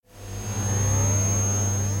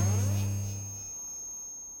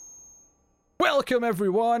Welcome,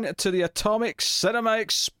 everyone, to the Atomic Cinema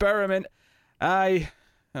Experiment. I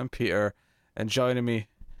am Peter, and joining me,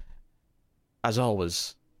 as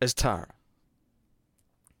always, is Tara.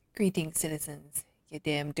 Greetings, citizens, you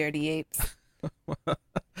damn dirty apes.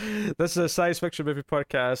 This is a science fiction movie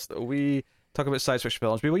podcast. We talk about science fiction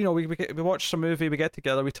films. We watch some movie, we get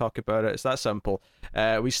together, we talk about it. It's that simple.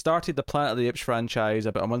 We started the Planet of the Apes franchise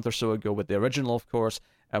about a month or so ago with the original, of course,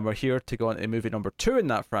 and we're here to go into movie number 2 in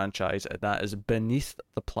that franchise, and that is Beneath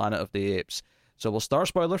the Planet of the Apes. So we'll start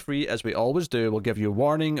spoiler free as we always do. We'll give you a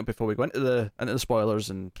warning before we go into the spoilers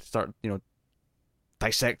and start,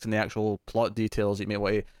 dissecting the actual plot details that you may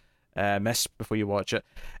want to miss before you watch it.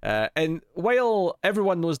 And while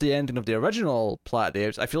everyone knows the ending of the original Planet of the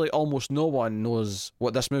Apes, I feel like almost no one knows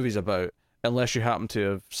what this movie's about unless you happen to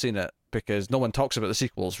have seen it, because no one talks about the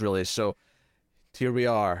sequels really. So here we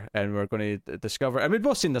are, and we're going to discover. And we've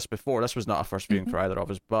both seen this before. This was not a first viewing for either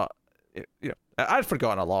of us, but I'd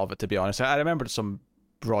forgotten a lot of it, to be honest. I remembered some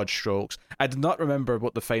broad strokes. I did not remember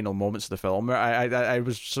what the final moments of the film were. I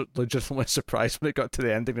was legitimately surprised when it got to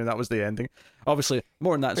the ending, and that was the ending. Obviously,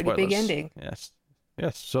 more than that. Pretty spoilers. big ending. Yes.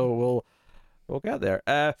 So we'll get there.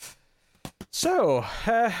 Where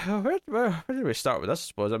did we start with this? I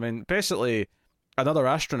suppose. I mean, basically, another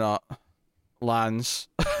astronaut lands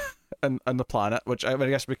on the planet, which I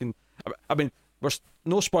guess we can. I mean, there's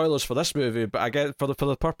no spoilers for this movie, but I guess for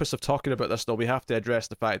the purpose of talking about this, though, we have to address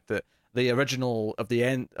the fact that the ending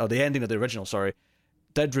of the original,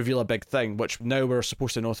 did reveal a big thing, which now we're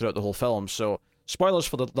supposed to know throughout the whole film. So spoilers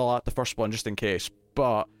for the first one, just in case.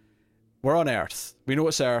 But we're on Earth. We know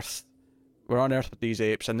it's Earth. We're on Earth with these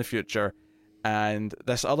apes in the future, and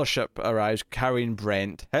this other ship arrives carrying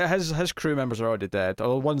Brent. His crew members are already dead.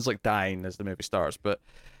 Although one's like dying as the movie starts, but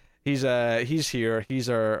he's here. He's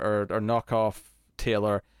our knockoff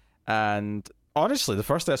Taylor, and honestly, the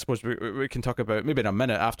first thing I suppose we can talk about, maybe in a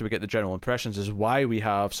minute after we get the general impressions, is why we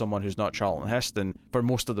have someone who's not Charlton Heston for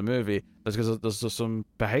most of the movie. Because there's some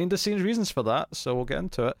behind-the-scenes reasons for that, so we'll get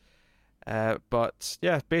into it. But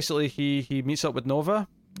yeah, basically he meets up with Nova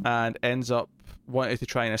and ends up wanting to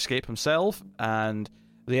try and escape himself, and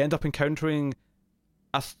they end up encountering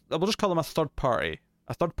we'll just call him a third party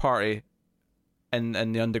in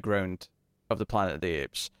the underground of the Planet of the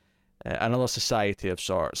Apes, another society of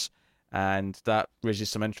sorts. And that raises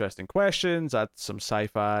some interesting questions, adds some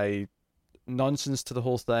sci-fi nonsense to the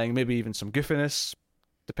whole thing, maybe even some goofiness,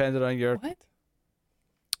 depending on your... What?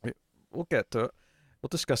 We'll get to it. We'll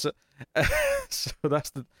discuss it. So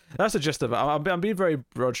that's the gist of it. I'm being very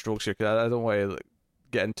broad strokes here, because I don't want to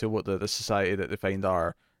get into what the society that they find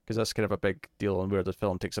are, because that's kind of a big deal and where the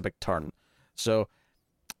film takes a big turn. So,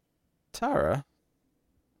 Tara,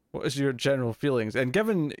 what is your general feelings? And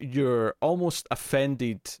given your almost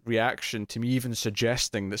offended reaction to me even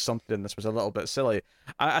suggesting that something in this was a little bit silly,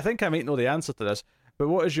 I think I might know the answer to this, but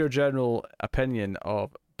what is your general opinion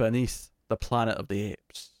of Beneath the Planet of the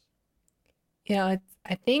Apes? Yeah,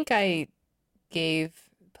 I think I gave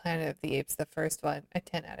Planet of the Apes, the first one, a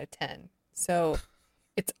 10 out of 10. So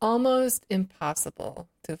it's almost impossible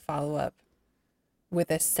to follow up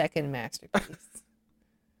with a second masterpiece.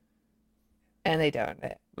 And they don't.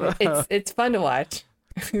 It's fun to watch,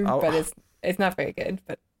 but it's not very good.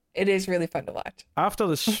 But it is really fun to watch. After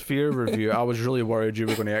the Sphere review, I was really worried you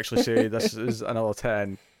were going to actually say this is another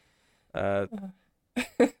 10.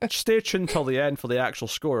 Stay tuned till the end for the actual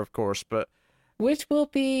score, of course. But which will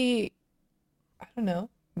be, I don't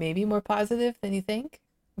know, maybe more positive than you think.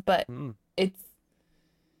 But it's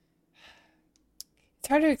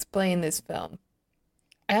hard to explain this film.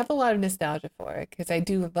 I have a lot of nostalgia for it because I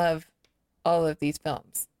do love all of these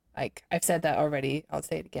films. Like, I've said that already, I'll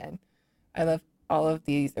say it again. I love all of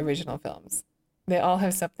these original films. They all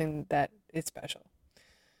have something that is special.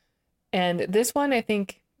 And this one, I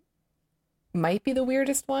think, might be the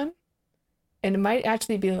weirdest one. And it might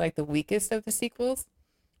actually be like the weakest of the sequels.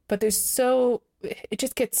 But it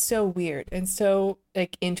just gets so weird and so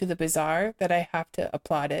like into the bizarre that I have to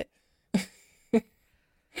applaud it.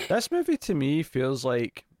 This movie to me feels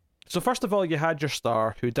like... So first of all, you had your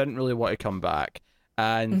star who didn't really want to come back,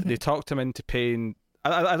 and they talked him into paying...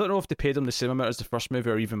 I don't know if they paid him the same amount as the first movie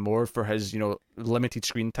or even more for his, limited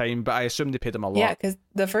screen time, but I assume they paid him a lot. Yeah, because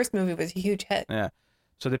the first movie was a huge hit. Yeah.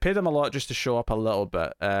 So they paid him a lot just to show up a little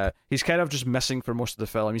bit. He's kind of just missing for most of the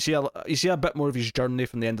film. You see a bit more of his journey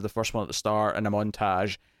from the end of the first one at the start in a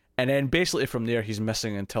montage, and then basically from there he's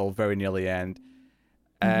missing until very near the end.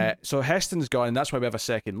 So Heston's gone, and that's why we have a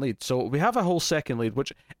second lead. So we have a whole second lead,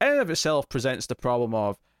 which in and of itself presents the problem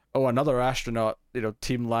of, another astronaut,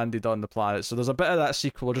 team landed on the planet. So there's a bit of that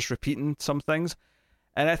sequel just repeating some things.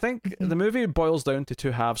 And I think the movie boils down to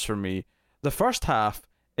two halves for me. the first half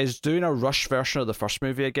is doing a rush version of the first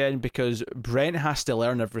movie again, because Brent has to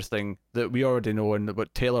learn everything that we already know and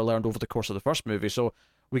what Taylor learned over the course of the first movie. So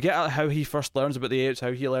we get at how he first learns about the apes,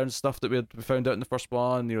 how he learns stuff that we found out in the first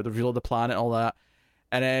one, the reveal of the planet, all that.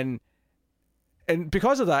 And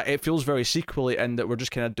because of that, it feels very sequely in that we're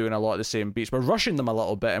just kind of doing a lot of the same beats. We're rushing them a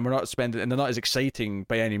little bit, and and they're not as exciting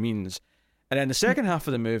by any means. And then the second half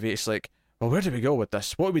of the movie, it's like, well, where do we go with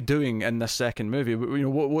this? What are we doing in this second movie?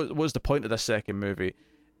 What was the point of this second movie?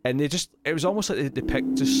 And it was almost like they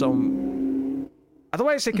picked just some, I don't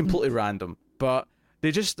want to say completely random, but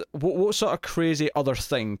they just, what sort of crazy other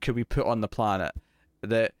thing could we put on the planet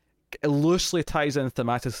that loosely ties in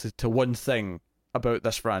thematically to one thing about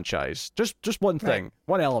this franchise? Just one thing, right.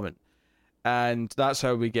 One element. And that's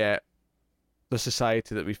how we get the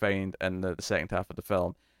society that we find in the second half of the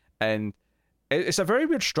film. And it's a very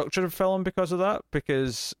weird structured film because of that,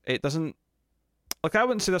 because it doesn't, like, I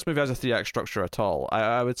wouldn't say this movie has a 3-act structure at all.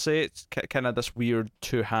 I would say it's kind of this weird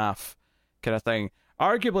 2-half kind of thing.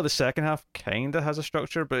 Arguably, the second half kind of has a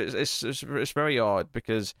structure, but it's very odd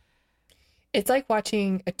because it's like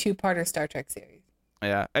watching a 2-parter Star Trek series.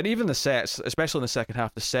 Yeah, and even the sets, especially in the second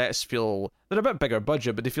half, the sets they're a bit bigger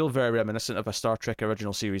budget, but they feel very reminiscent of a Star Trek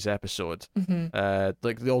original series episode.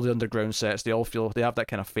 Like all the underground sets, they have that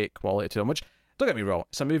kind of fake quality to them, which, don't get me wrong,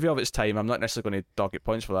 it's a movie of its time. I'm not necessarily going to dog it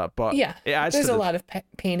points for that, but yeah, it adds there's a lot of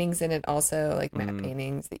paintings in it also, like matte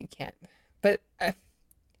paintings that you can't. But I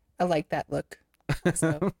like that look.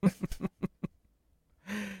 So.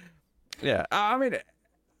 Yeah, I mean,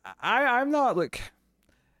 I'm not like.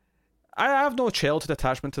 I have no childhood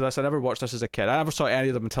attachment to this. I never watched this as a kid. I never saw any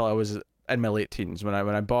of them until I was in my late teens when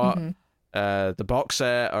I bought the box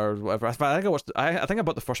set or whatever. I think I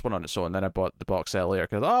bought the first one on its own, then I bought the box set later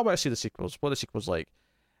because I want to see the sequels. What are the sequels like?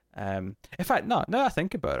 In fact, no. Now I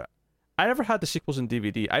think about it, I never had the sequels in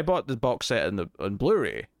DVD. I bought the box set on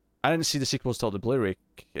Blu-ray. I didn't see the sequels till the Blu-ray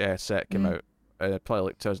set came out. Probably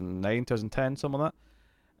like 2009, 2010, something like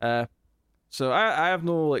that. So I have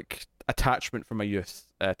no like attachment from my youth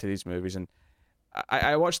to these movies, and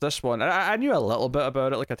I watched this one, and I knew a little bit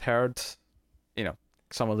about it. Like I'd heard,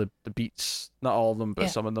 some of the beats, not all of them, but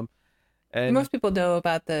some of them. And most people know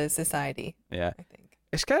about the Society. Yeah, I think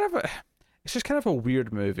it's just kind of a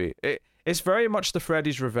weird movie. It's very much the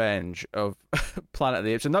Freddy's Revenge of Planet of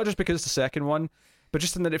the Apes, and not just because it's the second one, but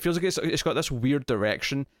just in that it feels like it's got this weird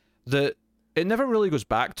direction that it never really goes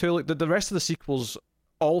back to. Like the rest of the sequels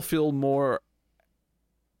all feel more,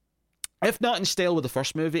 if not in style with the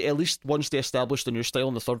first movie, at least once they established the new style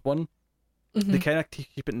in the third one, they kind of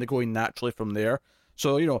keep it going naturally from there.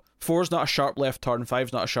 So, 4's not a sharp left turn,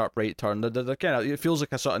 5's not a sharp right turn. They're kind of, it feels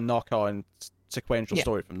like a sort of knock-on sequential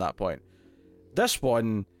story from that point. This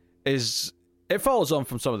one it follows on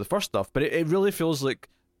from some of the first stuff, but it really feels like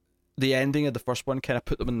the ending of the first one kind of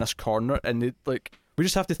put them in this corner, and we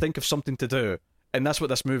just have to think of something to do, and that's what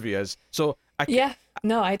this movie is. So I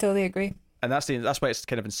totally agree. And that's why it's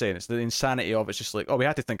kind of insane. It's the insanity of it's just like, oh, we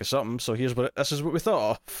had to think of something, so this is what we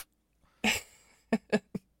thought of.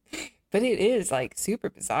 But it is like super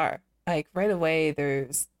bizarre. Like right away,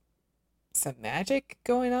 there's some magic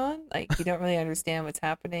going on. Like you don't really understand what's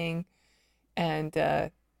happening, and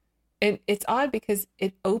it's odd because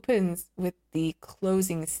it opens with the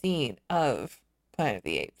closing scene of Planet of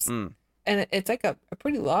the Apes, and it's like a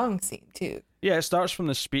pretty long scene too. Yeah, it starts from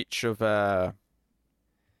the speech of I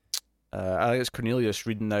think it's Cornelius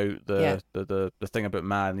reading out the thing about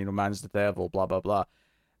man. Man's the devil, blah blah blah.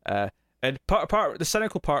 And part the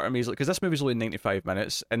cynical part of me is like, because this movie's only 95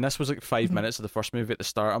 minutes, and this was like 5 minutes of the first movie at the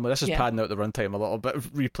start. I'm like, this is padding out the runtime a little bit,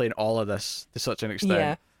 replaying all of this to such an extent.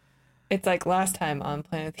 Yeah, it's like last time on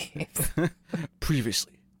Planet of the Apes.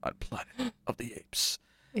 Previously on Planet of the Apes.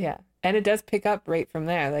 Yeah, and it does pick up right from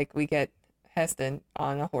there. Like we get Heston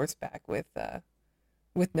on a horseback with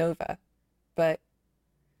Nova, but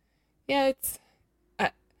yeah, it's.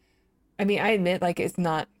 I mean, I admit, like it's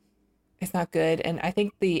not good, and I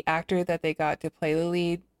think the actor that they got to play the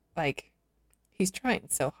lead, like, he's trying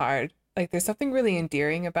so hard. Like, there's something really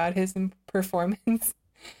endearing about his performance,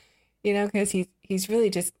 because he's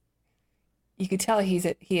really just. You could tell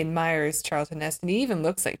he admires Charlton Heston. He even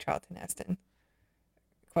looks like Charlton Heston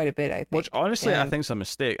quite a bit, I think. Which honestly, I think is a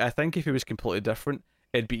mistake. I think if he was completely different,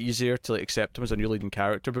 it'd be easier to accept him as a new leading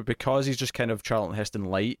character. But because he's just kind of Charlton Heston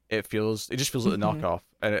light, it just feels like a knockoff,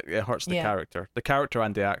 and it hurts the character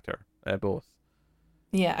and the actor, both.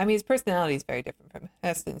 Yeah, I mean his personality is very different from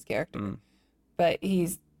Heston's character, but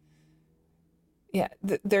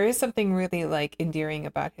there is something really like endearing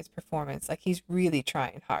about his performance. Like he's really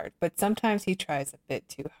trying hard, but sometimes he tries a bit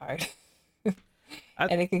too hard.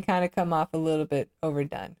 and it can kind of come off a little bit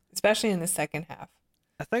overdone, especially in the second half.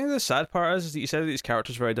 I think the sad part is that you said that these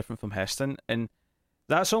characters are very different from Heston, and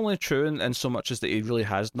that's only true in so much as that he really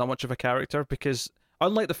has not much of a character, because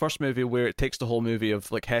unlike the first movie where it takes the whole movie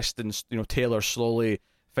of like Heston's, Taylor slowly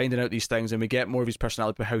finding out these things, and we get more of his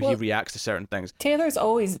personality by how he reacts to certain things. Taylor's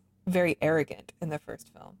always very arrogant in the first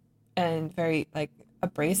film and very like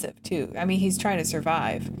abrasive too. I mean, he's trying to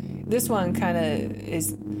survive. This one kind of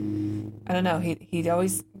is, I don't know,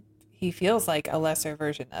 he feels like a lesser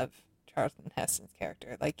version of Charlton Heston's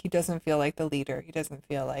character. Like, he doesn't feel like the leader. He doesn't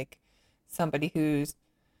feel like somebody who's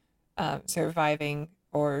surviving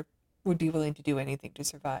or would be willing to do anything to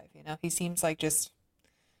survive. He seems like just,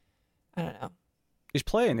 I don't know. He's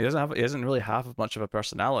playing. He doesn't really have much of a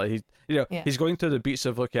personality. He's going through the beats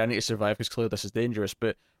of, okay, I need to survive because clearly this is dangerous.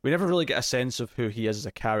 But we never really get a sense of who he is as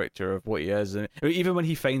a character, of what he is. And even when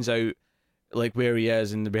he finds out like where he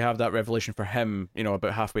is, and we have that revelation for him,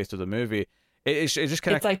 about halfway through the movie, it just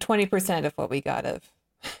kind of, it's like 20% of what we got of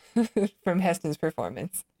from Heston's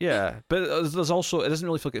performance. Yeah, but there's also, it doesn't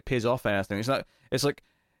really feel like it pays off anything. It's like,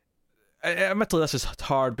 admittedly, this is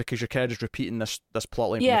hard because you're kind of just repeating this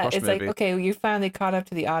plot line from the first movie. Yeah, it's like, okay, you finally caught up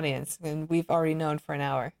to the audience, and we've already known for an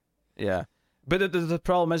hour. Yeah, but the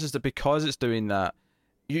problem is that because it's doing that,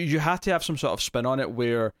 you have to have some sort of spin on it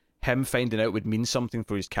where him finding out would mean something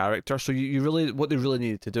for his character. So you really, what they really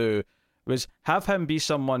needed to do was have him be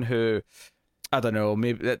someone who, I don't know,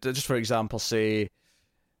 maybe just for example, say,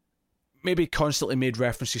 maybe constantly made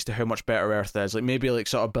references to how much better Earth is, like maybe like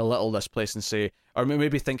sort of belittle this place and say, or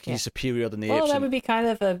maybe think he's superior than the apes. Well, that would be kind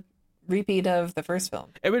of a repeat of the first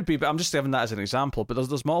film. It would be, but I'm just giving that as an example. But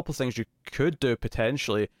there's multiple things you could do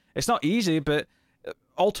potentially. It's not easy, but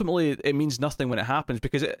ultimately it means nothing when it happens,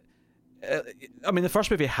 because the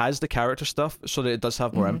first movie has the character stuff so that it does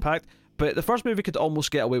have more impact. But the first movie could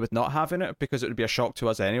almost get away with not having it because it would be a shock to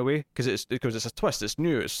us anyway, because it's a twist, it's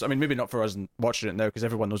new. Maybe not for us watching it now because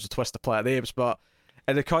everyone knows the twist of Planet of the Apes, but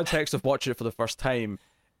in the context of watching it for the first time,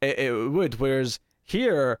 it would. Whereas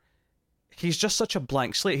here, he's just such a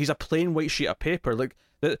blank slate. He's a plain white sheet of paper.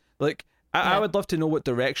 I would love to know what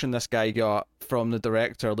direction this guy got from the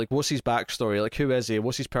director. Like, what's his backstory? Like, who is he?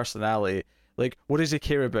 What's his personality? Like, what does he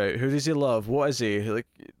care about? Who does he love? What is he? Like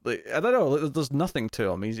I don't know. Like, there's nothing to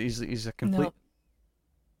him. He's a complete.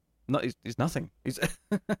 No. He's nothing. He's.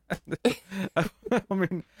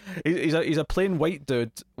 He's a plain white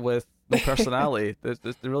dude with no personality. There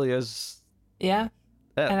really is. Yeah,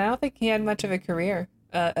 and I don't think he had much of a career,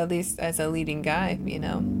 at least as a leading guy.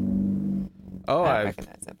 Oh, I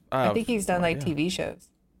recognize him. I think he's done TV shows.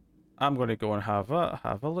 I'm going to go and have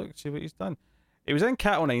a look, see what he's done. He was in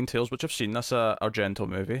Cat O' Nine Tails, which I've seen. That's a Argento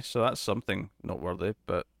movie, so that's something noteworthy,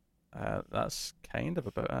 but that's kind of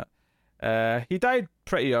about it. He died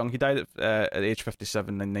pretty young. He died at age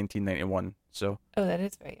 57 in 1991. So. Oh, that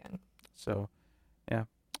is very young. So, yeah.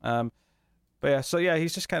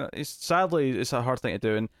 He's just kind of. Sadly, it's a hard thing to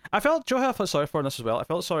do, and I felt sorry for in this as well. I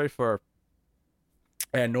felt sorry for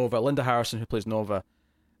Nova, Linda Harrison, who plays Nova.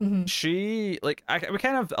 Mm-hmm. She, we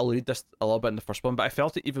kind of alluded this a little bit in the first one, but I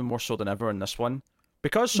felt it even more so than ever in this one.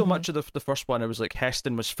 Because so much of the first one, it was like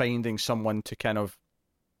Heston was finding someone to kind of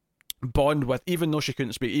bond with, even though she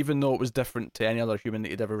couldn't speak, even though it was different to any other human that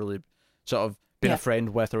he'd ever really sort of been a friend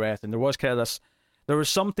with or anything. There was kind of this, there was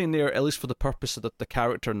something there, at least for the purpose of the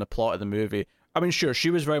character and the plot of the movie. I mean, sure, she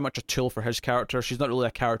was very much a tool for his character. She's not really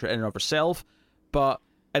a character in and of herself, but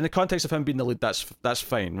in the context of him being the lead, that's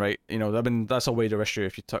fine, right? That's a wider issue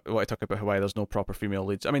if you want to talk about why there's no proper female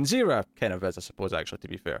leads. I mean, Zira kind of is, I suppose, actually, to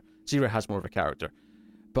be fair. Zira has more of a character.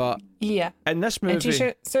 But in this movie... And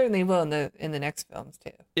she certainly will in the next films,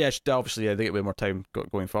 too. Yeah, obviously, they get way more time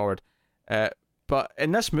going forward. But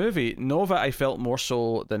in this movie, Nova, I felt more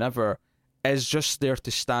so than ever, is just there to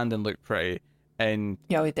stand and look pretty. And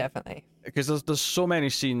yeah, definitely. Because there's so many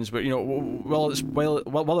scenes where,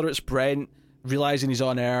 whether it's Brent realizing he's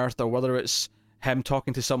on Earth, or whether it's him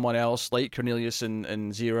talking to someone else like Cornelius and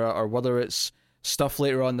Zira, or whether it's stuff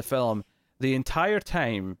later on in the film, the entire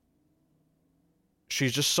time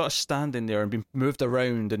she's just sort of standing there and being moved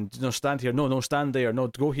around, and stand here, no, stand there, no,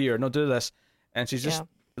 go here, no, do this, and she's just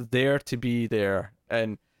there to be there.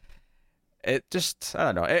 And it just,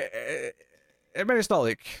 I don't know, it's not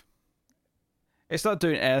like, it's not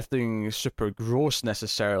doing anything super gross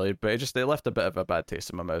necessarily, but it left a bit of a bad taste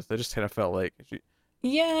in my mouth. I just kind of felt like...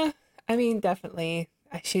 Yeah, I mean, definitely.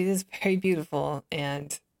 She is very beautiful,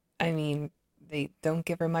 and, I mean, they don't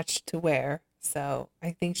give her much to wear, so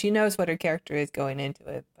I think she knows what her character is going into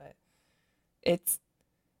it, but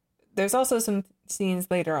there's also some scenes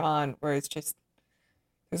later on where it's just...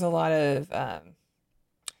 There's a lot of...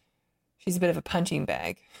 she's a bit of a punching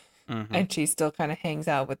bag, Mm-hmm. and she still kind of hangs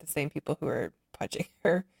out with the same people who are punching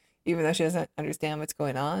her, even though she doesn't understand what's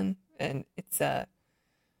going on. And it's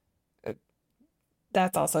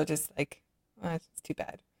that's also just like, it's too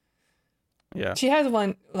bad. Yeah. She has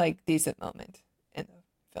one like decent moment in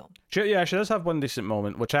the film. She does have one decent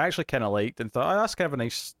moment, which I actually kind of liked and thought, oh, that's kind of a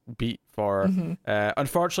nice beat for her.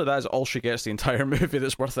 Unfortunately, that is all she gets the entire movie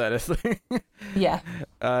that's worth anything. Yeah.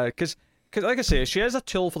 Because like I say, she is a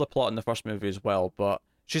tool for the plot in the first movie as well, but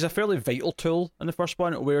she's a fairly vital tool in the first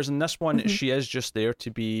one, whereas in this one, she is just there to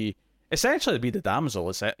be, essentially to be the damsel.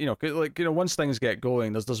 It's, once things get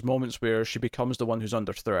going, there's moments where she becomes the one who's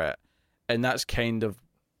under threat, and that's kind of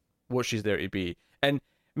what she's there to be. And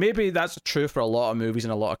maybe that's true for a lot of movies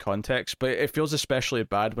in a lot of contexts, but it feels especially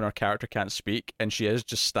bad when our character can't speak and she is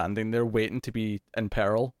just standing there waiting to be in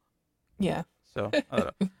peril. Yeah. So I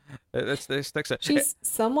don't know. It sticks. She's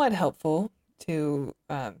somewhat helpful to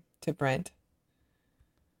Brent.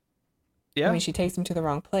 Yeah. I mean, she takes him to the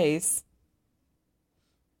wrong place,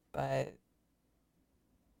 but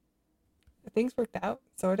things worked out,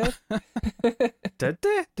 sort of. Did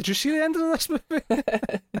they? Did you see the end of this movie?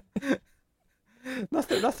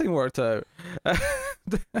 Nothing worked out.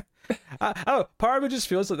 Part of me just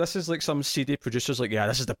feels like this is like some CD producer's like, yeah,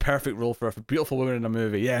 this is the perfect role for a beautiful woman in a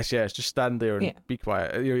movie. Yes, just stand there and be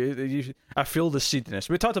quiet. I feel the seediness.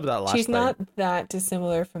 We talked about that last time. She's not that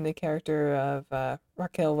dissimilar from the character of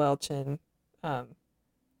Raquel Welch in what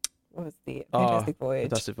was the Fantastic Voyage?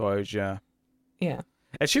 Fantastic Voyage, yeah. Yeah.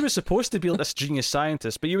 And she was supposed to be this genius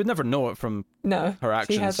scientist, but you would never know it from her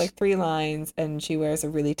actions. She has like 3 lines and she wears a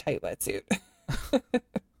really tight wetsuit.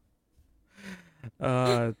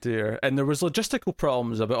 Oh dear. And there was logistical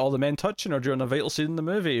problems about all the men touching her during a vital scene in the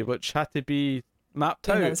movie, which had to be mapped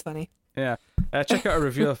out. That was funny. Yeah. Check out a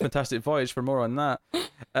review of Fantastic Voyage for more on that.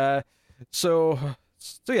 So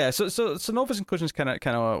Nova's inclusion is kind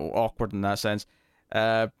of awkward in that sense.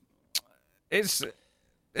 It's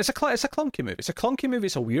a clunky movie. It's a clunky movie.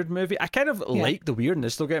 It's a weird movie. I kind of like the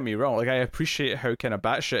weirdness. Don't get me wrong. Like I appreciate how kind of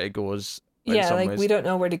batshit it goes. Yeah, like ways. We don't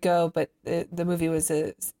know where to go, but the movie was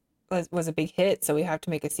a big hit, so we have to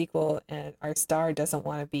make a sequel, and our star doesn't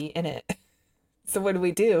want to be in it. So what do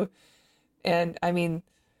we do? And I mean,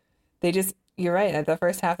 you're right. The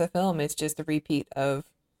first half of the film is just a repeat of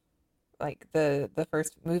like the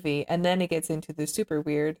first movie, and then it gets into the super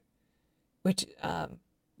weird, which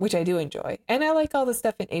I do enjoy, and I like all the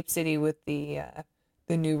stuff in Ape City with the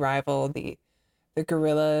new rival, the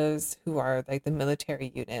guerrillas who are like the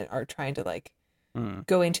military unit are trying to like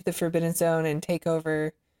go into the Forbidden Zone and take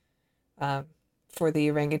over for the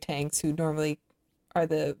orangutans who normally are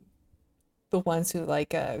the ones who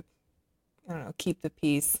like I don't know, keep the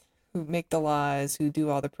peace, who make the laws, who do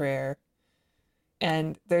all the prayer.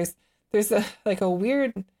 And there's a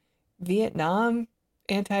weird Vietnam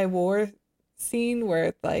anti-war scene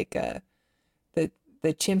where like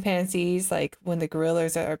the chimpanzees, like when the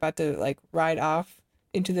gorillas are about to like ride off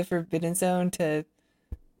into the Forbidden Zone to,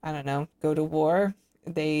 I don't know, go to war,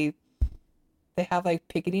 they have like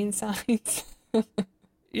picketing signs.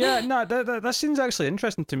 Yeah, no, that seems actually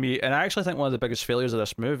interesting to me, and I actually think one of the biggest failures of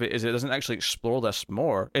this movie is it doesn't actually explore this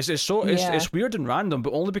more. It's weird and random,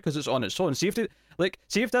 but only because it's on its own. See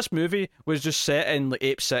if this movie was just set in like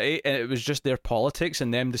Ape City and it was just their politics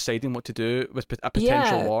and them deciding what to do with a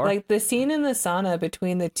potential war. Like the scene in the sauna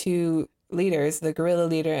between the two leaders, the gorilla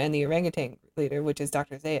leader and the orangutan leader, which is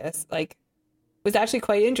Dr. Zaius, like was actually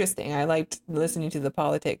quite interesting. I liked listening to the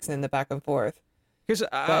politics and the back and forth. Because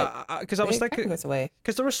I was thinking,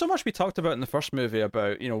 because there was so much we talked about in the first movie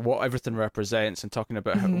about what everything represents and talking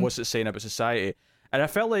about what's it saying about society, and I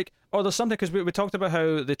felt like there's something, because we talked about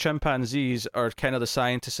how the chimpanzees are kind of the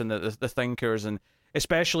scientists and the thinkers, and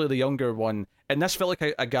especially the younger one, and this felt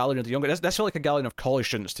like a gallery of the younger. This felt like a gallery of college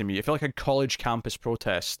students to me. It felt like a college campus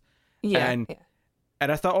protest.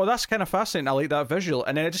 And I thought, that's kind of fascinating. I like that visual,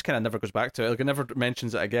 and then it just kind of never goes back to it. Like it never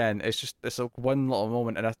mentions it again. It's like one little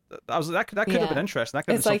moment, and I was that could have been interesting. That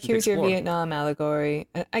could it's like, here's your Vietnam allegory.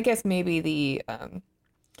 I guess maybe the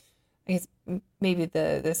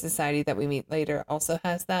society that we meet later also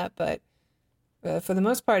has that, but for the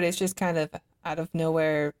most part, it's just kind of out of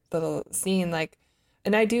nowhere little scene. Like,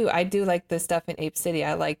 and I do like the stuff in Ape City.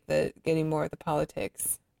 I like the getting more of the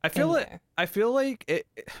politics. I feel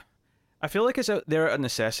like it's out there a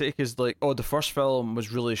necessity, because like the first film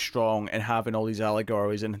was really strong in having all these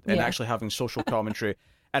allegories and actually having social commentary,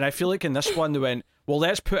 and I feel like in this one they went, well,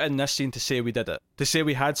 let's put in this scene to say we did it, to say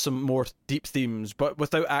we had some more deep themes, but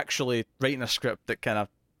without actually writing a script that kind of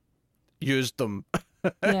used them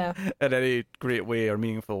in any great way or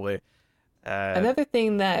meaningful way. Another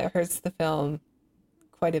thing that hurts the film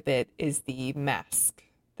quite a bit is the mask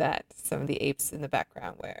that some of the apes in the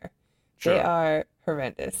background wear. Sure. They are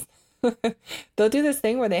horrendous. They'll do this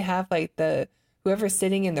thing where they have like whoever's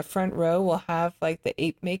sitting in the front row will have like the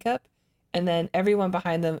ape makeup, and then everyone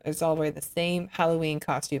behind them is all wearing the same Halloween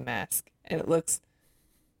costume mask, and it looks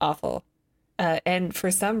awful. And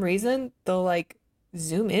for some reason, they'll like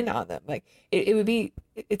zoom in on them. Like it would be,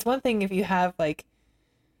 it's one thing if you have like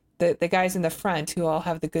the guys in the front who all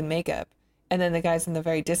have the good makeup, and then the guys in the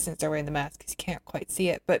very distance are wearing the mask because you can't quite see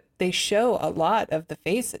it. But they show a lot of the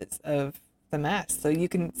faces of the mask, so you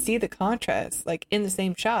can see the contrast like in the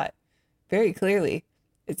same shot very clearly.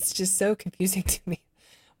 It's just so confusing to me.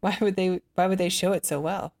 Why would they show it so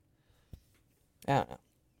well? I don't know.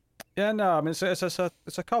 Yeah, no, I mean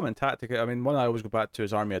it's a common tactic. I mean, one I always go back to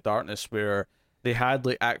is Army of Darkness, where they had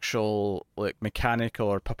like actual like mechanical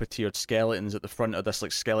or puppeteered skeletons at the front of this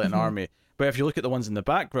like skeleton army. But if you look at the ones in the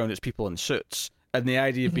background, it's people in suits. And the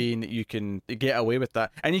idea being that you can get away with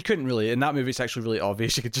that. And you couldn't really. In that movie, it's actually really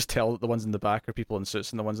obvious. You could just tell that the ones in the back are people in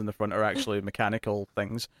suits and the ones in the front are actually mechanical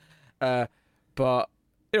things. But,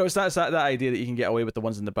 you know, it's that idea that you can get away with the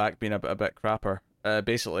ones in the back being a bit crapper,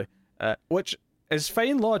 basically. Which is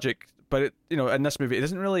fine logic, but, it, you know, in this movie, it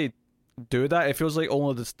doesn't really do that. It feels like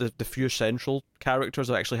only the few central characters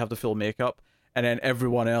that actually have the full makeup, and then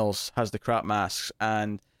everyone else has the crap masks.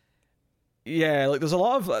 And yeah, like there's a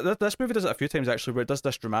lot of this movie does it a few times actually, where it does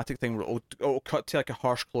this dramatic thing where it'll cut to like a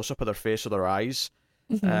harsh close up of their face or their eyes,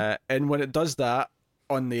 and when it does that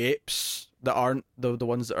on the apes that aren't the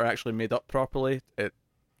ones that are actually made up properly, it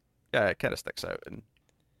kind of sticks out and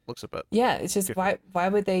looks a bit. Yeah, it's just why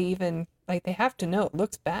would they even, like, they have to know it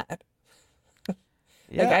looks bad.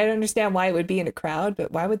 Yeah. Like, I don't understand why it would be in a crowd,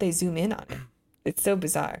 but why would they zoom in on it? It's so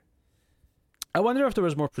bizarre. I wonder if there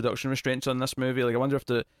was more production restraints on this movie. Like, I wonder if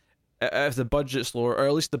the budget's lower, or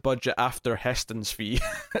at least the budget after Heston's fee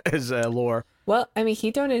is lower. Well, I mean,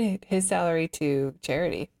 he donated his salary to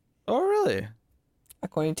charity. Oh, really?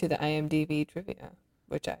 According to the IMDb trivia,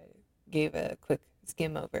 which I gave a quick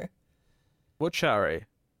skim over. What charity?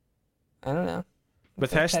 I don't know.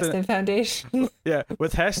 With The Heston Foundation. Yeah,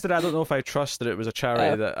 with Heston, I don't know if I trust that it was a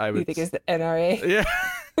charity that I would. You think it's the NRA? Yeah.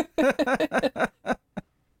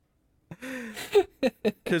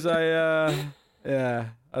 Because I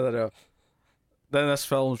don't know. Then this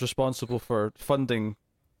film's responsible for funding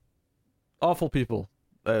awful people.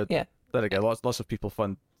 Yeah. Then again, lots of people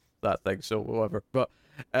fund that thing, so whatever. But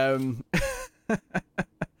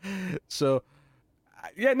so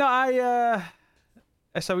yeah, no,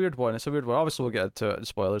 it's a weird one. Obviously, we'll get into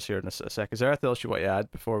spoilers here in a sec. Is there anything else you want to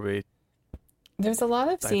add before we? There's a lot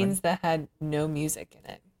of dive scenes in? that had no music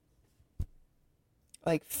in it.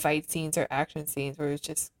 Like fight scenes or action scenes where it was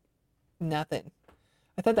just nothing.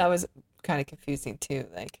 I thought that was kind of confusing too.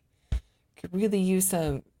 Like, could really use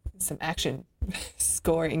some action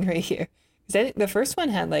scoring right here. Because the first one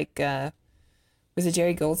had like, was it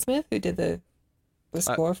Jerry Goldsmith who did the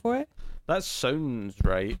score for it? That sounds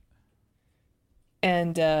right.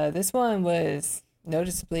 And this one was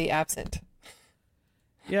noticeably absent.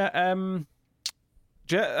 Yeah. I mean,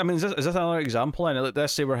 is this another example? And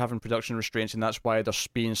let's say we're having production restraints, and that's why they're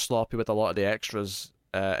being sloppy with a lot of the extras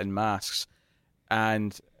and masks.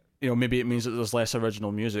 And you know, maybe it means that there's less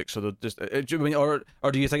original music. So they're just,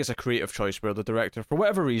 or do you think it's a creative choice where the director, for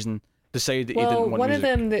whatever reason, decided that he didn't want one music? of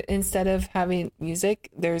them that instead of having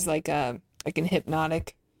music, there's like an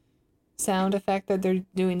hypnotic sound effect that they're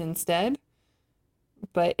doing instead.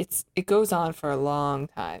 But it goes on for a long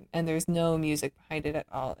time, and there's no music behind it at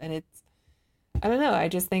all. And I don't know. I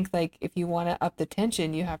just think like if you want to up the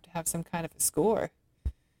tension, you have to have some kind of a score.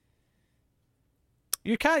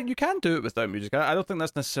 You can do it without music. I don't think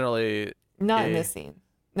that's necessarily not in this scene.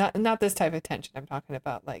 Not this type of tension. I'm talking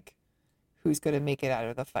about like who's going to make it out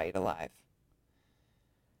of the fight alive.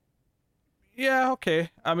 Yeah, okay.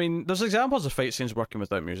 I mean, there's examples of fight scenes working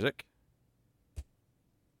without music.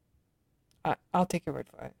 I'll take your word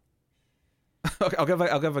for it. Okay, I'll give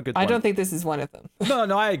a good one. I don't think this is one of them.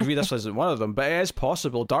 No, I agree this isn't one of them, but it is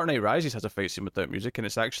possible. Dark Knight Rises has a fight scene without music, and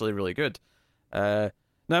it's actually really good.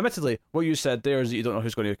 Now, admittedly, what you said there is that you don't know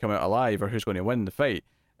who's going to come out alive or who's going to win the fight.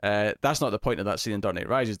 That's not the point of that scene in Dark Knight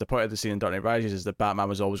Rises. The point of the scene in Dark Knight Rises is that Batman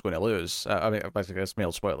was always going to lose. I mean, basically, it's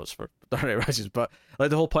mild spoilers for Dark Knight Rises, but like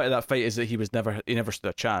the whole point of that fight is that he never stood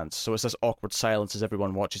a chance. So it's this awkward silence as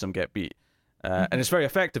everyone watches him get beat. And it's very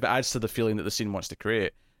effective. It adds to the feeling that the scene wants to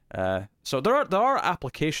create. So there are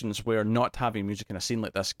applications where not having music in a scene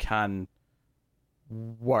like this can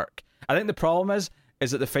work. I think the problem is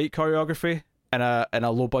that the fight choreography in a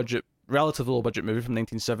relatively low budget movie from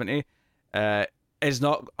 1970 is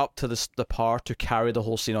not up to the par to carry the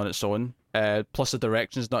whole scene on its own. Plus the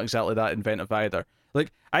direction's not exactly that inventive either.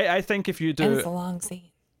 Like, I think if you do... And it's a long scene.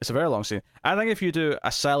 It's a very long scene. I think if you do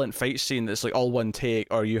a silent fight scene that's like all one take,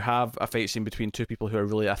 or you have a fight scene between two people who are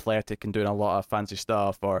really athletic and doing a lot of fancy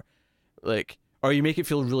stuff, or you make it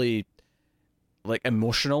feel really like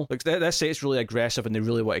emotional. Like, let's say it's really aggressive and they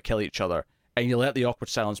really want to kill each other, and you let the awkward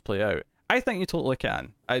silence play out. I think you totally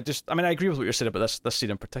can. I agree with what you're saying about this scene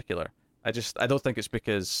in particular. I don't think it's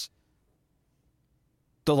because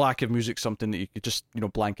the lack of music something that you could just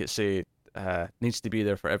blanket say needs to be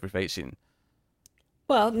there for every fight scene.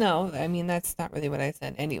 Well, no, I mean, that's not really what I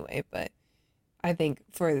said anyway, but I think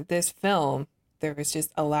for this film, there was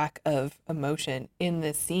just a lack of emotion in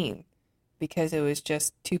this scene because it was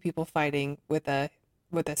just two people fighting with a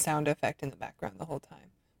sound effect in the background the whole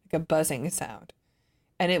time, like a buzzing sound.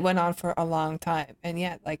 And it went on for a long time. And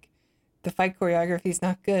yet, like, the fight choreography is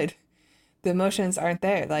not good. The emotions aren't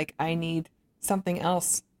there. Like, I need something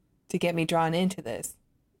else to get me drawn into this,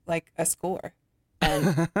 like a score.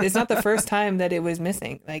 And it's not the first time that it was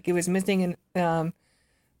missing. Like, it was missing in,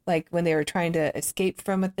 like, when they were trying to escape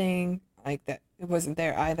from a thing, like that. It wasn't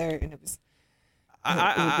there either. And it would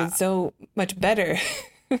have been so much better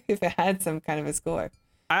if it had some kind of a score.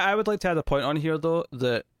 I would like to add a point on here, though,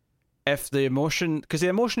 that if the emotion, because the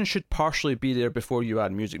emotion should partially be there before you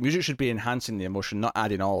add music. Music should be enhancing the emotion, not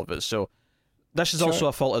adding all of it. So this is also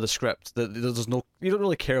a fault of the script, that you don't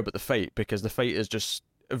really care about the fight, because the fight is just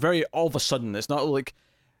very all of a sudden. It's not like,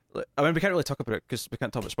 I mean, we can't really talk about it because we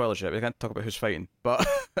can't talk about spoilers yet. We can't talk about who's fighting, but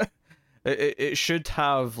it should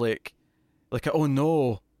have like a, oh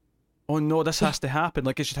no, this has to happen.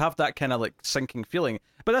 Like, it should have that kind of like sinking feeling.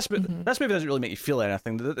 But this movie doesn't really make you feel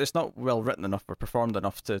anything. It's not well written enough or performed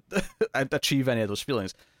enough to achieve any of those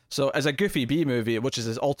feelings. So as a goofy B movie, which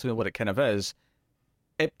is ultimately what it kind of is,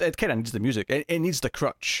 it kind of needs the music. It needs the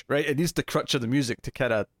crutch, right? It needs the crutch of the music to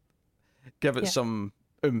kind of give it some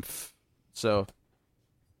oomph. So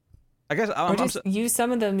I guess use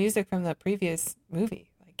some of the music from the previous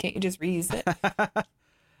movie. Like, can't you just reuse it?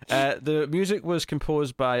 The music was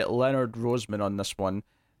composed by Leonard Rosenman on this one.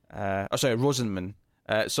 Rosenman.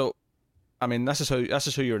 So, I mean, this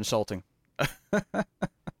is who you're insulting.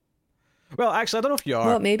 Well, actually, I don't know if you are.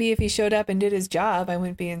 Well, maybe if he showed up and did his job, I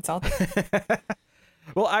wouldn't be insulted.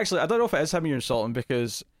 Well, actually, I don't know if it is him you're insulting,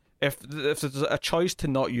 because if there's a choice to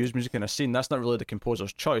not use music in a scene, that's not really the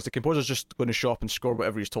composer's choice. The composer's just going to show up and score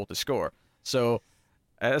whatever he's told to score. So,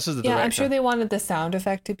 this is the director. I'm sure they wanted the sound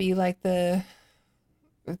effect to be like the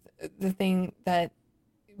thing that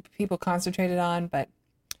people concentrated on, but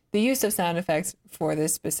the use of sound effects for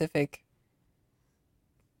this specific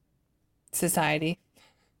society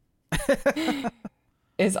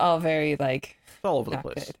is all very like it's all over the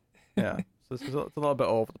place. Good. Yeah, so it's a little bit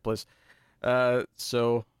all over the place.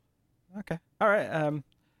 So okay, all right.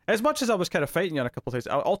 As much as I was kind of fighting you on a couple of things,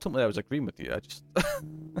 ultimately I was agreeing with you. I just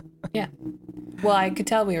yeah. Well, I could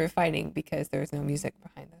tell we were fighting because there was no music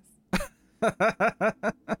behind us.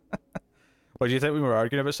 Well, do you think we were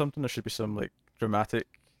arguing about something? There should be some like dramatic,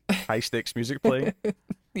 high stakes music playing.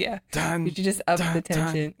 Yeah. Dun, you should just up dun, the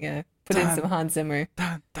tension. Dun, yeah. Put in some Hans Zimmer.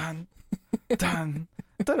 Dun, dun, dun,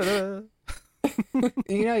 dun,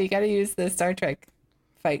 you got to use the Star Trek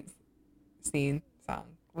fight scene song.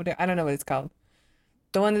 I don't know what it's called.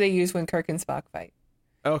 The one that they use when Kirk and Spock fight.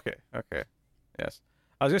 Okay. Yes.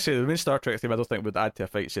 I was going to say, the main Star Trek theme I don't think would add to a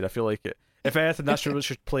fight scene. I feel like it. If anything, that's what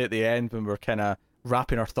should play at the end when we're kind of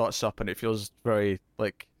wrapping our thoughts up, and it feels very,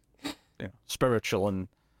 like, spiritual and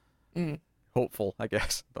hopeful, I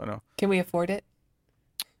guess. I don't know. Can we afford it?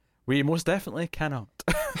 We most definitely cannot.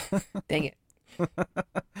 Dang it.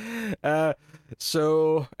 And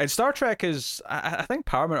Star Trek is, I think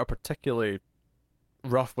Paramount are particularly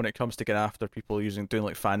rough when it comes to getting after people doing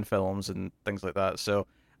like fan films and things like that. So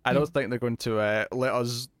I don't think they're going to let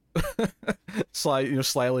us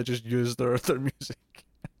slyly just use their music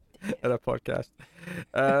in a podcast.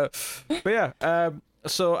 But yeah,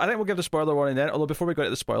 so I think we'll give the spoiler warning then. Although before we go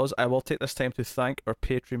into the spoilers, I will take this time to thank our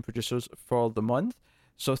Patreon producers for the month.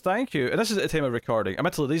 So thank you. And this is at the time of recording.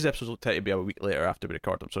 Admittedly, these episodes will tend to be a week later after we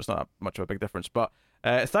record them, so it's not much of a big difference. But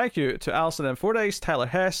thank you to Alison M. Fordyce, Tyler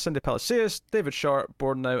Hess, Cindy Palacios, David Short,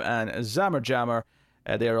 Bordenau, and Zammer Jammer.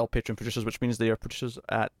 They are all Patreon producers, which means they are producers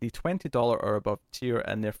at the $20 or above tier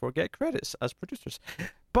and therefore get credits as producers.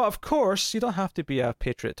 But of course, you don't have to be a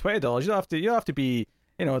patron at $20. You don't have to be,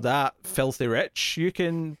 that filthy rich. You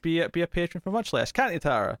can be a patron for much less, can't you,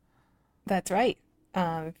 Tara? That's right.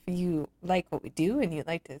 If you like what we do and you'd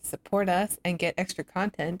like to support us and get extra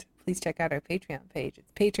content, please check out our Patreon page.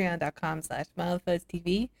 It's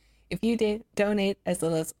patreon.com/MildFuzzTV. If you donate as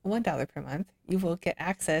little as $1 per month, you will get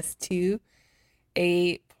access to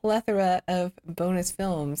a plethora of bonus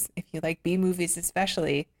films. If you like B movies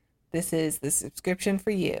especially, this is the subscription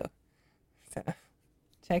for you. So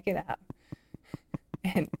check it out.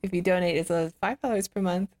 And if you donate as low as $5 per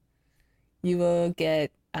month, you will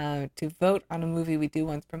get to vote on a movie we do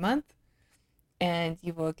once per month, and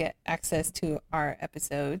you will get access to our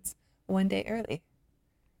episodes one day early.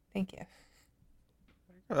 Thank you.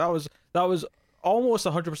 That was almost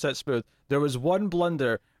 100% smooth. There was one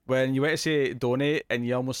blunder when you went to say donate and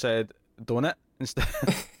you almost said donut instead.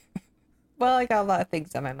 Well, I got a lot of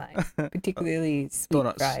things on my mind, particularly sweet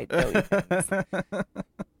Donuts. fried doughy things.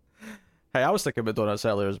 Hey, I was thinking about donuts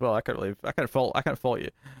earlier as well. I can't fault you.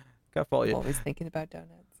 Can't fault you. Always thinking about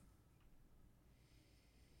donuts.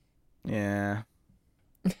 Yeah.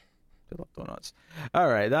 I love donuts. All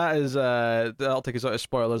right, that is I'll take us out of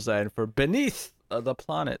spoilers then for Beneath the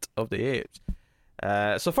Planet of the Apes.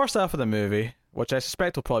 So first half of the movie, which I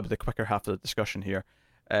suspect will probably be the quicker half of the discussion here,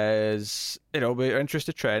 is we're introduced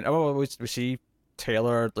to Trent. Oh, we see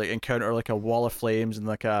Taylor encounter a wall of flames and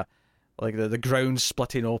the ground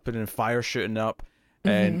splitting open and fire shooting up,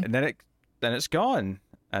 and then it's gone,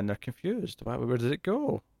 and they're confused. Where did it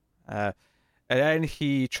go? And then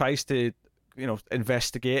he tries to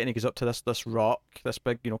investigate, and he goes up to this rock, this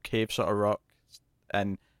big cave sort of rock,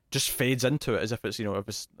 and just fades into it as if it's if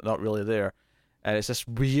it's not really there, and it's this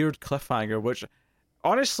weird cliffhanger which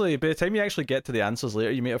honestly by the time you actually get to the answers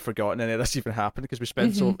later you may have forgotten any of this even happened because we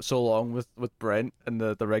spent so long with Brent in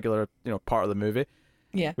the regular part of the movie.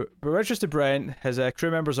 Yeah, but we're interested. Brent, his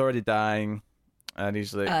crew member's already dying, and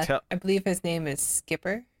he's like I believe his name is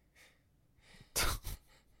Skipper.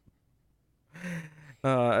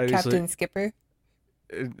 Captain Skipper.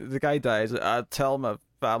 The guy dies. I tell my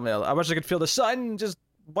family I wish I could feel the sun just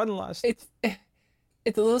one last. It's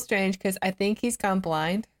a little strange because I think he's gone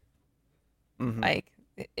blind. I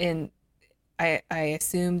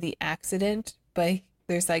assume the accident, but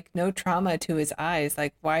there's no trauma to his eyes.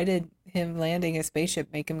 Why did him landing a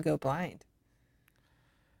spaceship make him go blind?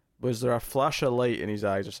 Was there a flash of light in his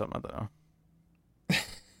eyes or something? I don't know.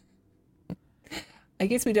 I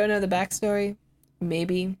guess we don't know the backstory.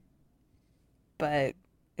 Maybe. But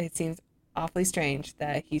it seems awfully strange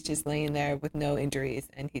that he's just laying there with no injuries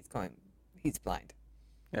and he's blind.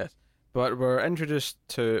 Yes. But we're introduced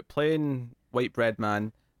to plain white bread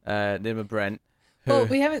man, named of Brent. Well,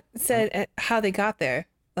 we haven't said how they got there.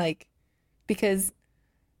 Because,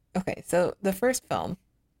 okay, so the first film,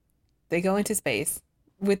 they go into space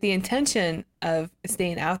with the intention of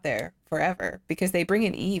staying out there forever because they bring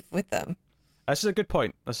in Eve with them. This is a good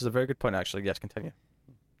point. This is a very good point, actually. Yes, continue.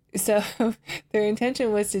 So their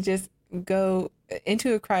intention was to just go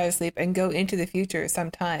into a cryosleep and go into the future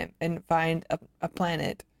sometime and find a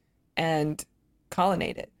planet and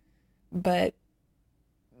colonate it. But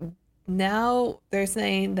now they're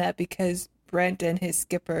saying that because Brent and his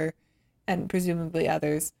skipper and presumably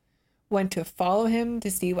others went to follow him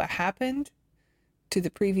to see what happened to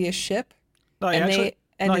the previous ship, they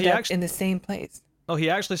ended up in the same place. No, he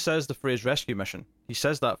actually says the phrase rescue mission. He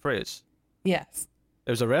says that phrase. Yes.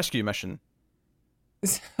 It was a rescue mission.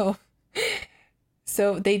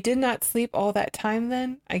 So they did not sleep all that time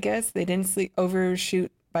then, I guess. They didn't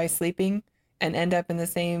overshoot by sleeping and end up in the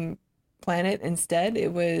same planet instead.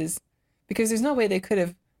 It was because there's no way they could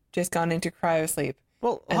have just gone into cryosleep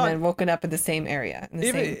then woken up in the same area in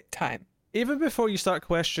the same time. Even before you start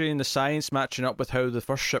questioning the science matching up with how the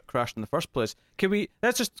first ship crashed in the first place,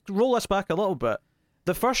 let's just roll this back a little bit.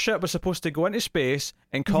 The first ship was supposed to go into space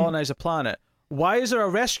and colonize a planet. Why is there a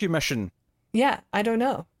rescue mission? Yeah, I don't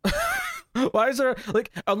know. Why is there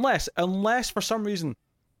unless for some reason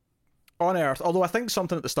on Earth, although I think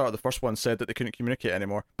something at the start of the first one said that they couldn't communicate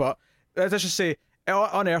anymore, but let's just say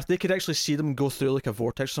on Earth they could actually see them go through a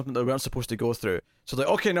vortex or something that they weren't supposed to go through. So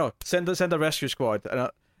okay, no, send a rescue squad. And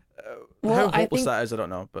how hopeless that is, I don't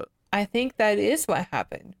know, but I think that is what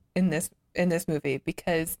happened in this movie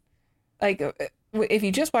because if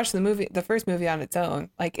you just watch the first movie on its own,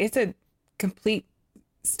 it's a complete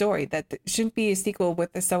story that shouldn't be a sequel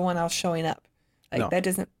with someone else showing up. No. That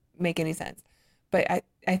doesn't make any sense. But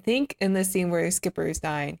I think in this scene where Skipper is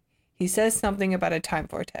dying, he says something about a time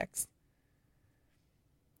vortex.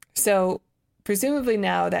 So presumably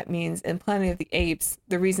now that means in Planet of the Apes,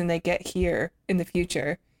 the reason they get here in the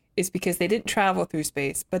future is because they didn't travel through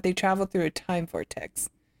space, but they traveled through a time vortex.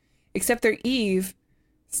 Except their Eve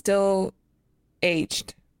still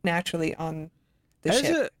aged naturally on the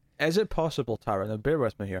ship. Is it possible, Tara, now bear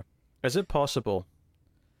with me here, is it possible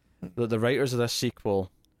that the writers of this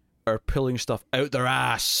sequel are pulling stuff out their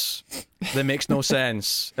ass that makes no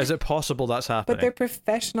sense? Is it possible that's happening? But they're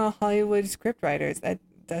professional Hollywood scriptwriters. That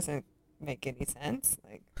doesn't make any sense.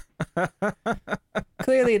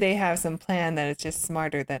 Clearly, they have some plan that is just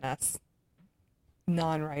smarter than us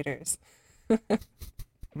non-writers. Just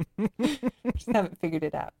haven't figured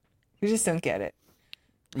it out. We just don't get it.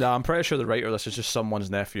 No, I'm pretty sure the writer of this is just someone's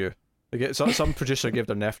nephew. They get some producer gave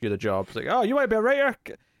their nephew the job. It's like, oh, you want to be a writer?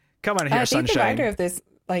 Come on here, I think sunshine. the writer of this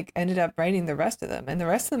ended up writing the rest of them, and the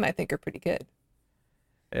rest of them I think are pretty good.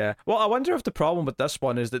 Yeah. Well, I wonder if the problem with this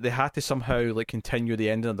one is that they had to somehow continue the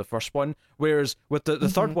ending of the first one, whereas with the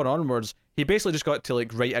third one onwards, he basically just got to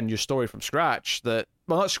write a new story from scratch.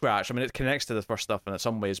 Not scratch. I mean, it connects to the first stuff in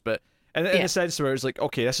some ways, but in a sense where it's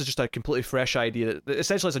okay, this is just a completely fresh idea. That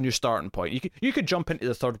essentially is a new starting point. You could jump into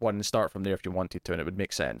the third one and start from there if you wanted to, and it would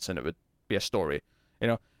make sense, and it would be a story.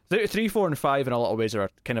 3, 4, and 5 in a lot of ways are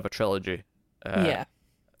kind of a trilogy. Yeah.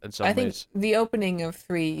 In some I think ways. the opening of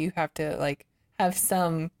 3, you have to have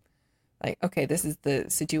some okay, this is the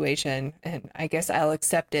situation, and I guess I'll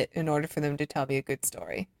accept it in order for them to tell me a good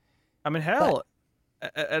story. I mean, hell,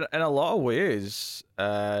 in a lot of ways,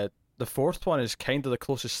 the fourth one is kind of the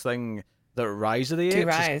closest thing that Rise of the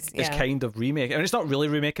Apes is kind of remaking. I mean, it's not really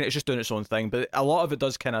remaking it; it's just doing its own thing. But a lot of it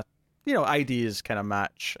does kind of, ideas kind of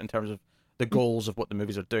match in terms of the goals of what the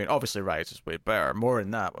movies are doing. Obviously, Rise is way better. More in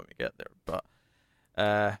that when we get there, but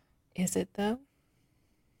is it though?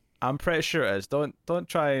 I'm pretty sure it is. Don't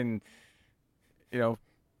try and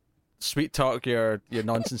sweet talk your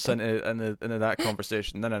nonsense into that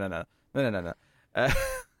conversation. No.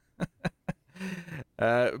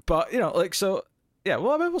 But so yeah.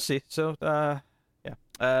 Well, I mean, we'll see. So yeah.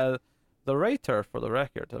 The writer, for the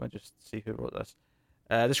record, let me just see who wrote this.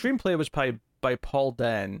 The screenplay was by Paul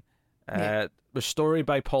Den. Was story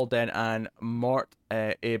by Paul Den and Mort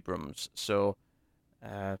Abrams. So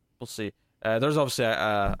we'll see. There's obviously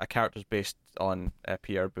a characters based on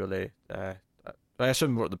Pierre Boulez. I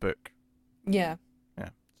assume wrote the book. Yeah. Yeah.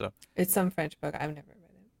 So it's some French book. I've never read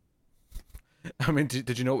it. I mean,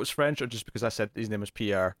 did you know it was French, or just because I said his name was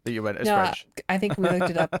Pierre that you went, it's no, French? I think we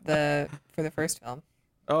looked it up for the first film.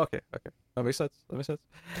 Oh, okay. That makes sense.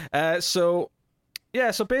 So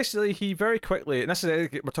basically, he very quickly, and this is,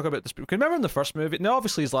 we're talking about this. Because remember in the first movie, now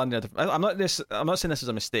obviously he's landing. I'm not saying this is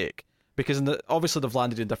a mistake, because obviously they've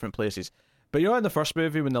landed in different places. But in the first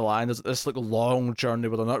movie when they land, there's this long journey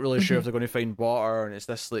where they're not really sure if they're going to find water, and it's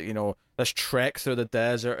this this trek through the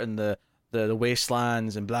desert and the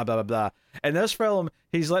wastelands and blah blah blah blah. In this film,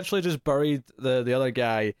 he's literally just buried the other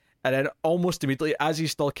guy, and then almost immediately, as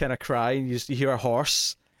he's still kind of crying, you hear a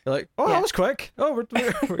horse. You're like, oh, that was quick. Oh,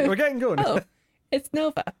 we're getting going. Oh, it's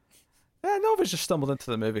Nova. Yeah, Nova's just stumbled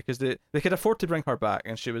into the movie because they could afford to bring her back,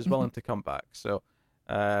 and she was willing to come back. So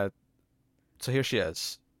here she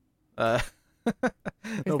is.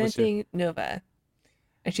 Presenting Nova,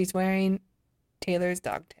 and she's wearing Taylor's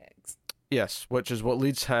dog tags. Yes, which is what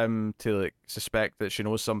leads him to suspect that she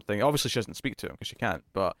knows something. Obviously, she doesn't speak to him because she can't.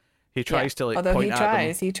 But he tries to although point at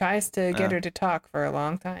him. He tries to get her to talk for a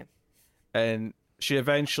long time. And she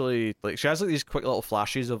eventually she has these quick little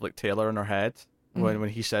flashes of Taylor in her head when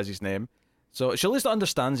he says his name. So she at least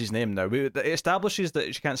understands his name now. It establishes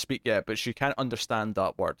that she can't speak yet, but she can't understand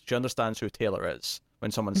that word. She understands who Taylor is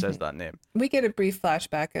when someone says that name. We get a brief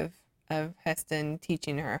flashback of Heston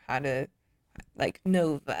teaching her how to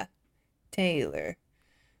Nova, Taylor,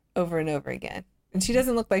 over and over again. And she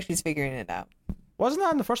doesn't look like she's figuring it out. Wasn't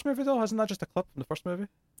that in the first movie though? Isn't that just a clip from the first movie?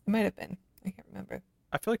 It might have been. I can't remember.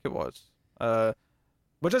 I feel like it was.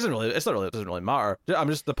 Which doesn't really matter. I'm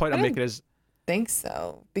just, the point I'm making is, think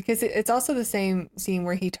so, because it's also the same scene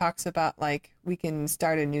where he talks about we can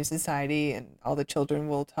start a new society and all the children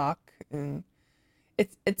will talk, and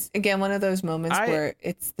it's again one of those moments where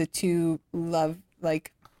it's the two love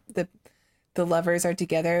the lovers are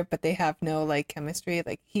together but they have no chemistry.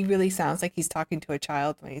 He really sounds like he's talking to a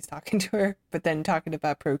child when he's talking to her, but then talking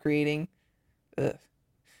about procreating. Ugh.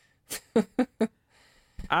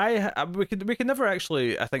 we could never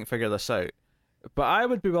actually, I think, figure this out. But I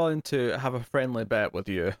would be willing to have a friendly bet with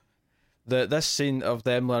you that this scene of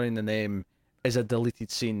them learning the name is a deleted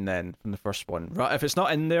scene then from the first one. Right? If it's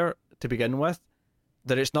not in there to begin with,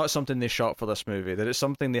 that it's not something they shot for this movie, that it's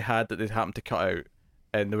something they had that they happened to cut out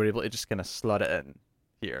and they were able to just kind of slot it in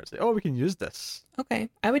here. It's like, oh, we can use this. Okay.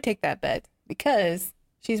 I would take that bet because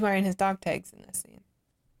she's wearing his dog tags in this scene.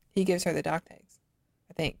 He gives her the dog tags,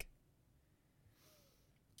 I think.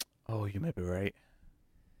 Oh, you may be right.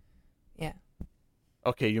 Yeah.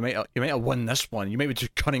 Okay, you might have won this one. You may be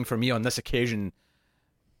just cunning for me on this occasion,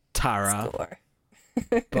 Tara. Score.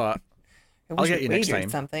 But I'll get you next time.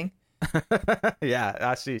 Something. Yeah,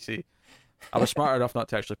 I see. I was smart enough not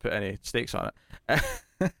to actually put any stakes on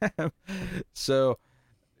it. So,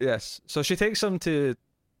 yes. So she takes him to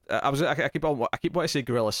I keep wanting to say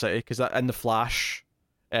Gorilla City because in the Flash,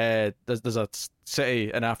 there's a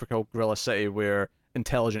city in Africa called Gorilla City where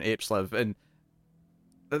intelligent apes live, and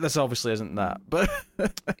this obviously isn't that, but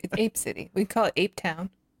It's Ape City. We call it Ape Town.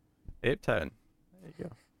 Ape Town. There you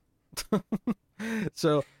go.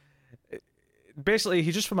 So basically,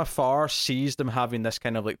 he just from afar sees them having this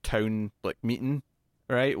kind of like town like meeting,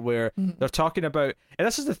 right? Where they're talking about, and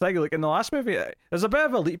this is the thing, like in the last movie, there's a bit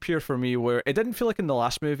of a leap here for me where it didn't feel like in the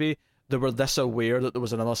last movie they were this aware that there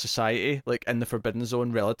was another society like in the Forbidden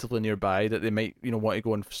Zone relatively nearby that they might, want to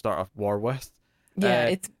go and start a war with.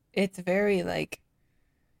 Yeah, it's very like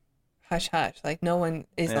hush hush. Like no one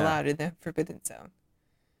is allowed in the Forbidden Zone.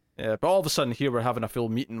 Yeah, but all of a sudden here we're having a full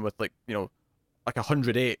meeting with like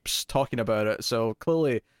 100 apes talking about it. So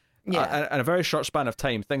clearly, in a very short span of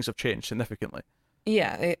time, things have changed significantly.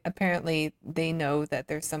 Yeah, apparently they know that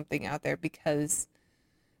there's something out there because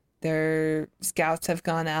their scouts have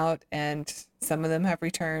gone out and some of them have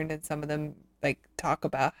returned and some of them like talk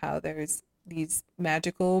about how there's these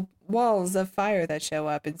magical walls of fire that show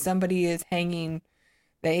up and somebody is hanging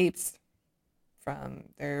the apes from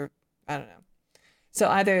their, I don't know. So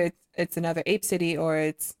either it's another ape city or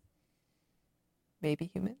it's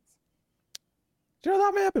maybe humans.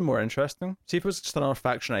 That may have been more interesting. See if it was just another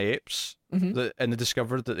faction of apes and they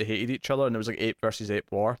discovered that they hated each other and it was like ape versus ape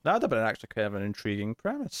war. That would have been actually kind of an intriguing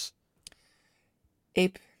premise.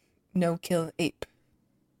 Ape, no kill ape.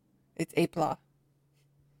 It's ape law.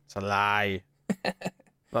 It's a lie.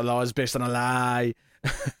 The law is based on a lie.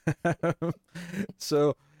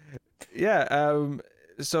 So, yeah.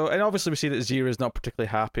 So, and obviously we see that Zira is not particularly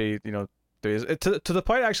happy, to the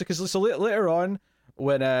point actually, because so later on,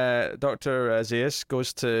 when Dr. Zeus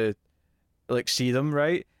goes to like see them,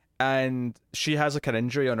 right, and she has like an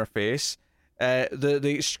injury on her face, the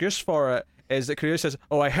excuse for it is that Coriolis says,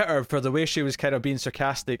 "Oh, I hit her for the way she was kind of being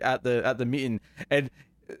sarcastic at the meeting," and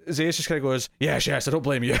Zeus just kind of goes, "Yes, I don't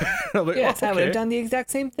blame you." I'm like, yes, okay. I would have done the exact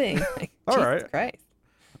same thing. Like, all Jesus right, Christ.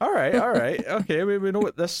 all right, okay, we know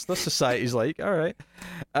what this society's like. All right,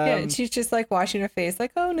 yeah, and she's just like washing her face,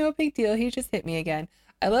 like, "Oh, no big deal. He just hit me again."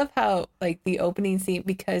 I love how like the opening scene,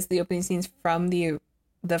 because the opening scene's from the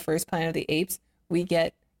first Planet of the Apes, we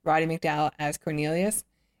get Roddy McDowall as Cornelius,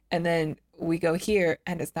 and then we go here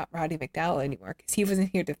and it's not Roddy McDowall anymore because he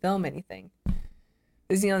wasn't here to film anything.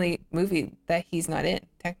 This is the only movie that he's not in,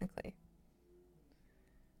 technically.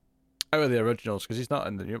 Out of the originals, because he's not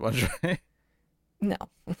in the new ones, right? No,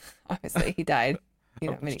 obviously he died,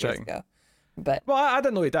 many years ago. But I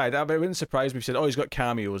didn't know he died. I mean, it wouldn't surprise me if he said, "Oh, he's got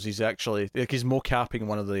cameos." He's actually like he's mocapping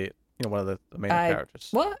one of the main characters.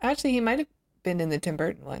 Well, actually, he might have been in the Tim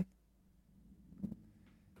Burton one.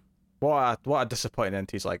 What a disappointing end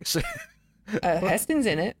to his legacy. Heston's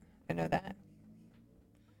in it. I know that.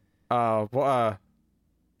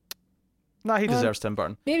 Nah, he deserves Tim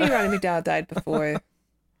Burton. Maybe Roddy McDowall died before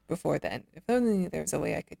then. If only there was a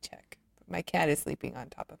way I could check. But my cat is sleeping on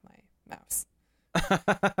top of my mouse.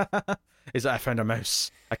 Is that I found a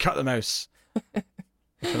mouse? I cut the mouse. I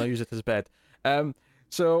cannot use it as bed.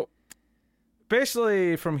 So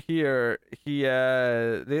basically, from here,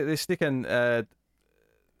 they sneak in. Nova.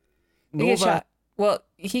 He gets shot. Well,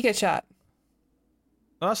 he gets shot.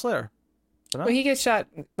 Oh, that's later. Well, he gets shot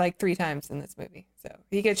like 3 times in this movie. So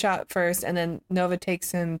he gets shot first, and then Nova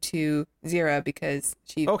takes him to Zira because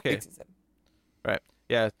she fixes him. Right.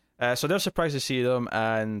 Yeah. So they're surprised to see them,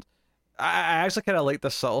 and I actually kind of like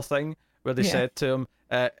this subtle thing where they said to him,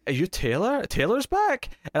 "Are you Taylor? Taylor's back?"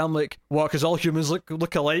 And I'm like, "What? Because all humans look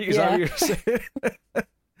alike? Is that what you're saying?"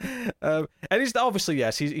 And he's obviously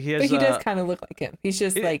yes, he has. But he does kind of look like him. He's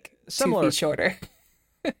just like similar. 2 feet shorter.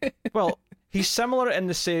 Well, he's similar in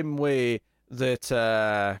the same way that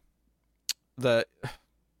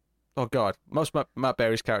oh god, most Matt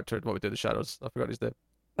Berry's character, What We Do in the Shadows. I forgot his name.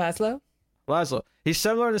 Laszlo. He's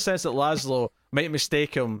similar in the sense that Laszlo might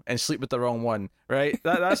mistake him and sleep with the wrong one, right?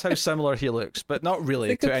 That's how similar he looks, but not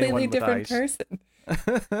really to anyone with eyes. It's a completely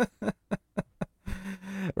different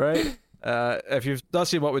person. Right? If you've not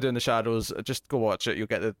seen What We Do in the Shadows, just go watch it. You'll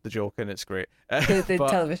get the joke, and it's great. The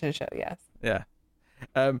television show, yes. Yeah.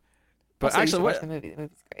 But also, actually, watch the movie. The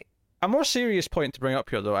movie's great. A more serious point to bring up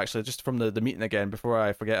here, though, actually, just from the meeting again, before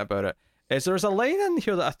I forget about it, is there's a line in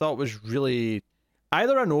here that I thought was really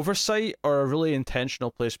either an oversight or a really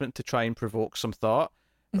intentional placement to try and provoke some thought,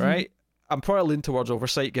 right? I'm probably leaning towards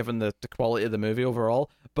oversight given the quality of the movie overall,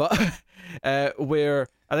 but where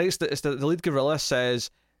I think it's the lead gorilla says,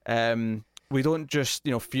 we don't just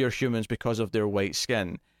fear humans because of their white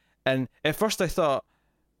skin, and at first I thought,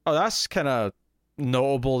 oh, that's kind of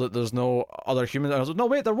notable that there's no other humans. And I was like, no,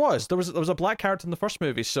 wait, there was a black character in the first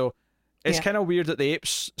movie, so it's kind of weird that the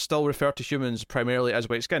apes still refer to humans primarily as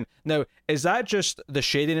white skin. Now, is that just the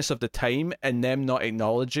shadiness of the time and them not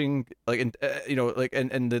acknowledging, like,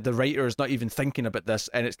 and the writers not even thinking about this,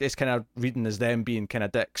 and it's kind of reading as them being kind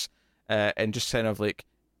of dicks, and just kind of like,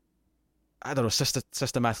 I don't know,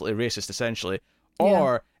 systematically racist, essentially?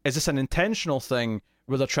 Or is this an intentional thing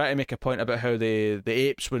where they're trying to make a point about how the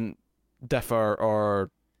apes wouldn't differ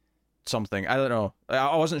or something? I don't know.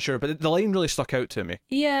 I wasn't sure, but the line really stuck out to me.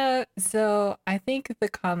 Yeah, so I think the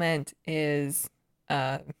comment is,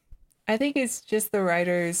 I think it's just the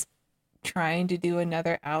writers trying to do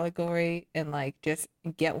another allegory and like just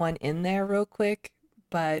get one in there real quick,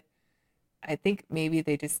 but I think maybe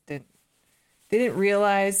they didn't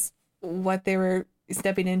realize what they were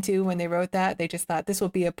stepping into when they wrote that. They just thought this will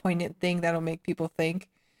be a poignant thing that'll make people think,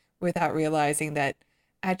 without realizing that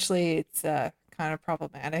actually it's kind of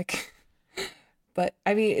problematic. But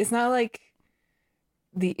I mean, it's not like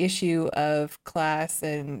the issue of class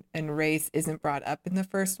and race isn't brought up in the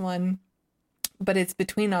first one, but it's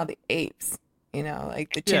between all the apes,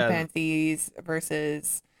 like the chimpanzees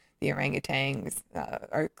versus the orangutans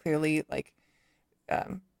are clearly like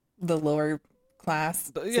the lower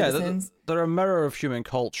class citizens. They're a mirror of human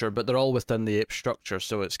culture, but they're all within the ape structure,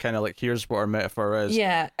 so it's kind of like, here's what our metaphor is.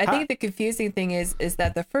 Yeah, I think the confusing thing is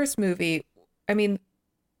that the first movie, I mean,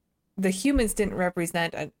 the humans didn't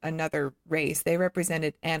represent another race. They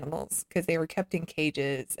represented animals because they were kept in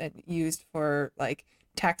cages and used for like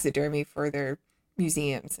taxidermy for their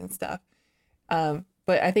museums and stuff. But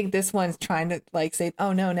I think this one's trying to like say,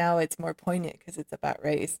 oh no, now it's more poignant because it's about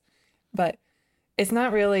race. But it's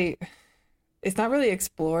not really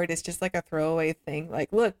explored. It's just like a throwaway thing.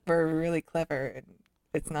 Like, look, we're really clever, and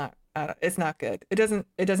it's not good. It doesn't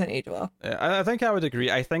age well. I think I would agree.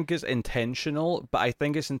 I think it's intentional, but I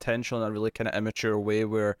think it's intentional in a really kind of immature way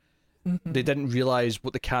where they didn't realize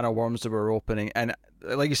what the can of worms they were opening. And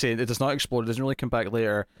like you say, it does not explode. It doesn't really come back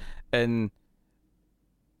later. And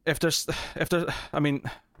if they're saying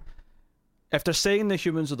the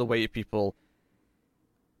humans are the white people,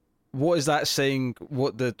 what is that saying?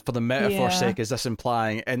 What for the metaphor's sake is this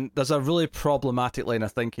implying? And there's a really problematic line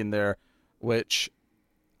of thinking there, which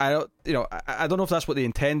I don't know if that's what they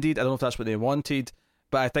intended. I don't know if that's what they wanted,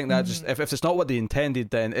 but I think that just if it's not what they intended,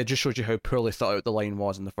 then it just shows you how poorly thought out the line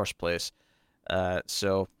was in the first place.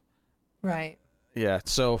 So right, yeah.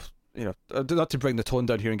 So not to bring the tone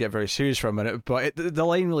down here and get very serious for a minute, but the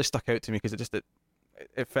line really stuck out to me because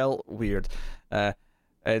it felt weird,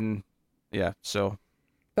 and yeah. So,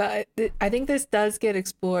 but I think this does get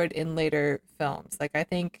explored in later films. Like I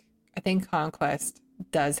think Conquest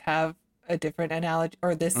does have a different analogy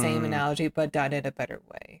or the same analogy, but done in a better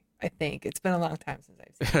way. I think it's been a long time since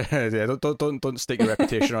I've seen it. Yeah, don't stake your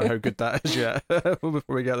reputation on how good that is yet before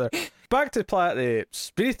we get there. Back to Planet of the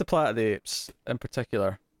Apes. Beneath the Planet of the Apes, in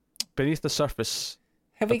particular, beneath the surface.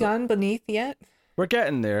 Have we gone beneath yet? We're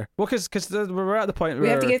getting there. Well, because we're at the point where we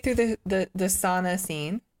have to get through the sauna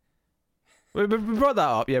scene. We brought that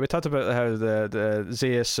up. Yeah, we talked about how the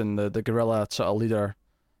Zeus and the gorilla sort of leader.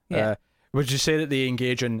 Yeah. Would you say that they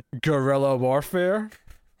engage in guerrilla warfare?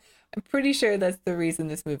 I'm pretty sure that's the reason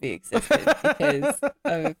this movie existed, because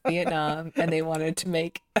of Vietnam, and they wanted to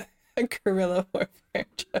make a guerrilla warfare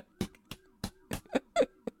joke.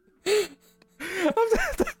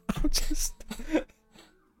 I'm just...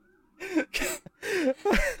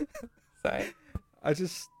 Sorry.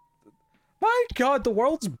 My God, the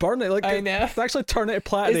world's burning. Like, I know. It's actually turning to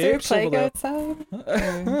Planet of the Apes over there. Is there a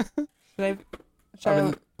plague outside? Should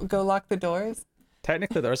I go lock the doors?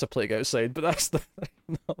 Technically, there is a plague outside, but that's the...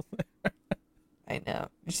 I know.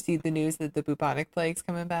 Did you see the news that the bubonic plague's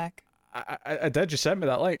coming back? I did. You sent me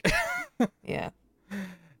that link. Yeah.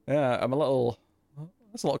 Yeah, I'm a little...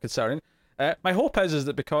 That's a lot concerning. My hope is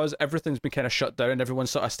that because everything's been kind of shut down,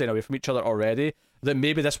 everyone's sort of staying away from each other already, that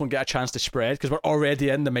maybe this won't get a chance to spread, because we're already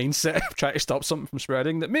in the mindset of trying to stop something from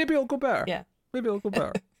spreading, that maybe it'll go better. Yeah. Maybe it'll go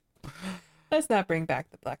better. Let's not bring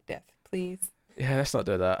back the Black Death, please. Yeah, let's not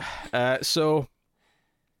do that.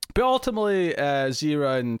 But ultimately,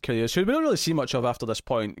 Zira and Kilius, who we don't really see much of after this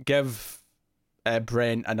point, give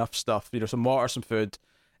Brent enough stuff, some water, some food,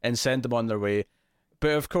 and send them on their way.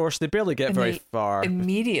 But of course, they barely get very far.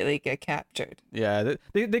 Immediately get captured. Yeah,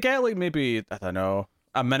 they get like maybe, I don't know,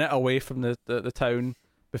 a minute away from the town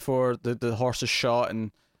before the horse is shot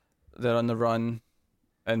and they're on the run.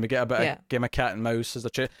 And we get a bit of game of cat and mouse as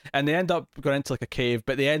and they end up going into like a cave,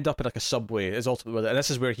 but they end up in like a subway is ultimately, and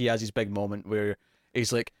this is where he has his big moment where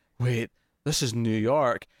he's like, wait, this is New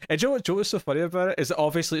York. And do you know what, was so funny about it? Is that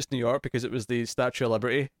obviously it's New York because it was the Statue of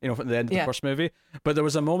Liberty, at the end of the first movie. But there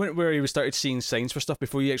was a moment where you started seeing signs for stuff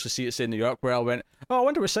before you actually see it say New York, where I went, oh, I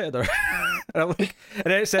wonder what side they're and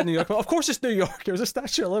then it said New York. Well, of course it's New York. It was a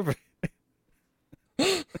Statue of Liberty.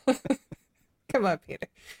 Come on, Peter.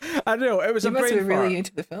 I know, it was you a must brain be fart. really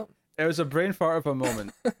into the film. It was a brain fart of a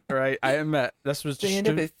moment, right? I admit, this was Did just... they end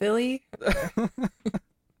up in Philly?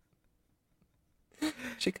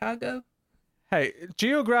 Chicago? Hey,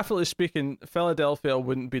 geographically speaking, Philadelphia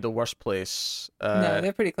wouldn't be the worst place. No,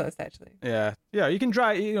 they're pretty close, actually. Yeah, you can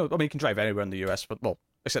drive. You can drive anywhere in the US, but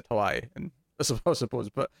except Hawaii, and I suppose.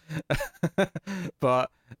 But but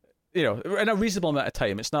in a reasonable amount of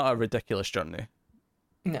time, it's not a ridiculous journey.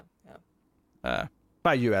 No.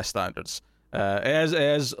 By US standards, it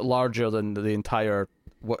is larger than the entire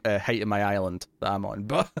height of my island that I'm on.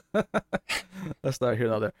 But that's not here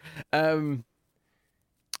nor there.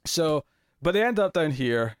 So. But they end up down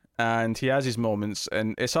here, and he has his moments,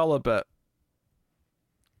 and it's all a bit...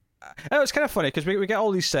 It's kind of funny, because we get all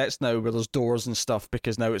these sets now where there's doors and stuff,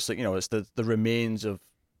 because now it's like, it's the remains of...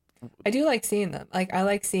 I do like seeing them. Like, I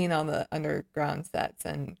like seeing all the underground sets,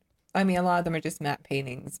 and, I mean, a lot of them are just matte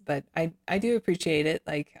paintings, but I do appreciate it.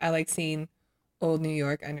 Like, I like seeing old New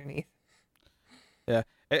York underneath. Yeah.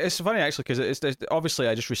 It's funny, actually, because it's obviously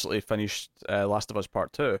I just recently finished Last of Us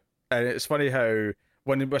Part 2, and it's funny how...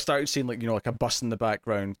 When we started seeing like a bus in the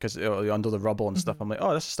background because under the rubble and stuff, I'm like,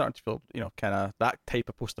 oh, this is starting to feel kind of that type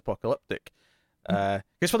of post-apocalyptic.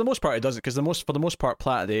 Because for the most part it doesn't. Because for the most part,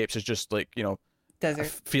 Planet of the Apes is just like desert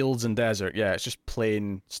fields and desert. Yeah, it's just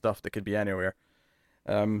plain stuff that could be anywhere.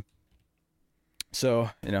 So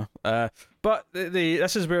but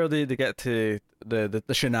this is where they get to the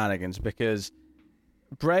shenanigans, because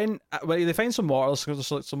Brent, they find some water. There's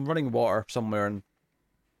like some running water somewhere, and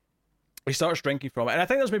he starts drinking from it, and I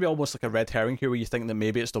think there's maybe almost like a red herring here, where you think that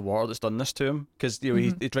maybe it's the water that's done this to him, because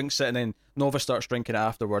he drinks it, and then Nova starts drinking it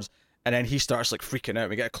afterwards, and then he starts like freaking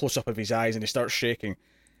out. We get a close up of his eyes, and he starts shaking.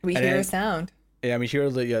 We hear a sound. Yeah, we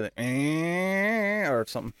hear the or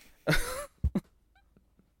something. But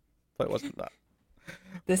it wasn't that.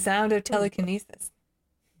 The sound of telekinesis.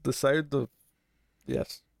 The sound of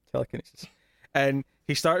telekinesis, and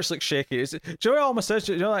he starts like shaking. Do you know what it almost says?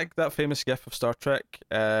 Do you know like that famous gif of Star Trek?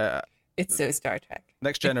 It's so Star Trek.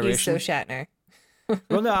 Next Generation. He's so Shatner.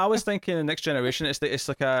 Well, no, I was thinking in Next Generation, it's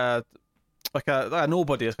like a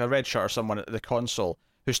nobody, like a red shirt or someone at the console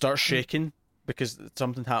who starts shaking because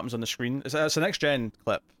something happens on the screen. It's a Next Gen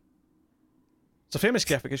clip. It's a famous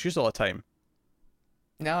gif. It gets used all the time.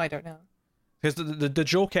 No, I don't know. Because the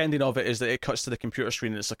joke ending of it is that it cuts to the computer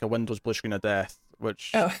screen and it's like a Windows blue screen of death,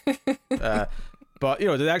 which... Oh. But,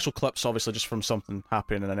 the actual clip's obviously just from something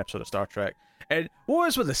happening in an episode of Star Trek. And what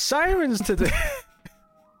is with the sirens today?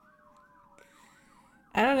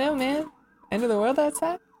 I don't know, man. End of the world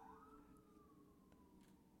outside?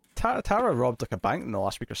 Tara robbed like a bank in the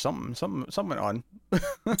last week or something. Something went on.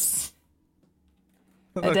 That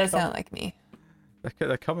does sound like me.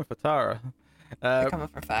 They're coming for Tara. They're coming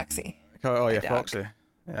for Foxy. Oh, yeah, Foxy.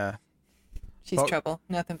 Yeah. She's trouble.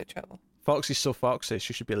 Nothing but trouble. Foxy's so foxy,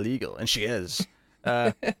 she should be legal. And she is.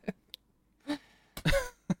 Is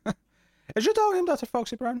your dog named after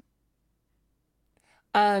Foxy Brown?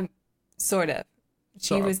 Sort of.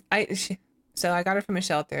 So I got her from a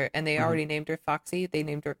shelter, and they already named her Foxy. They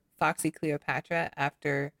named her Foxy Cleopatra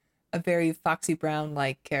after a very Foxy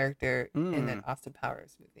Brown-like character in an Austin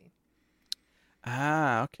Powers movie.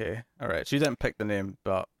 Ah, okay. All right. So you didn't pick the name,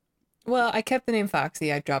 but... Well, I kept the name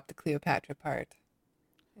Foxy. I dropped the Cleopatra part.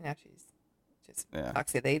 And now she's just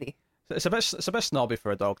Foxy Lady. It's a bit snobby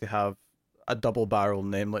for a dog to have a double-barrel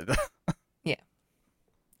name like that. Yeah.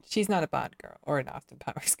 She's not a Bond girl or an Austin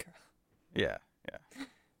Powers girl. Yeah.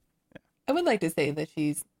 I would like to say that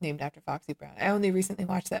she's named after Foxy Brown. I only recently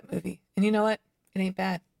watched that movie. And you know what? It ain't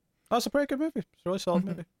bad. Oh, it's a pretty good movie. It's a really solid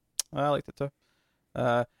movie. I liked it too.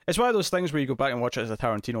 It's one of those things where you go back and watch it as a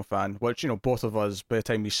Tarantino fan, which, both of us, by the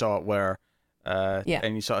time we saw it, were.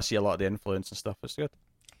 And you sort of see a lot of the influence and stuff. It's good.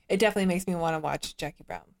 It definitely makes me want to watch Jackie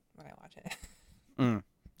Brown when I watch it.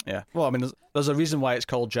 Yeah. Well, I mean, there's a reason why it's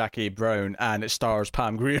called Jackie Brown, and it stars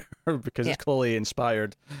Pam Grier, because it's clearly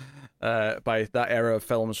inspired by that era of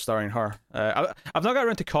films starring her. I've not got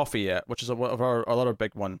around to Coffee yet, which is another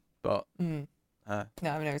big one, but... No, I've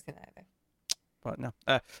never seen that either. But no.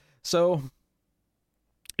 So...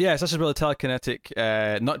 Yes, this is really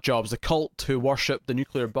telekinetic nut jobs, the cult who worship the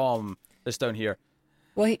nuclear bomb that's down here.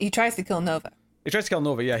 Well, he tries to kill Nova. He tries to kill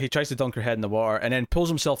Nova, yeah. He tries to dunk her head in the water and then pulls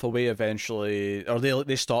himself away eventually, or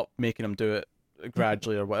they stop making him do it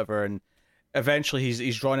gradually or whatever, and eventually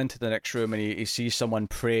he's drawn into the next room and he sees someone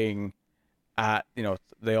praying at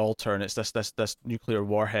the altar, and it's this nuclear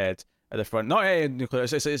warhead at the front. Not a nuclear.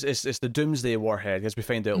 It's the Doomsday warhead, as we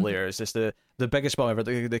find out later. It's just the biggest bomb ever.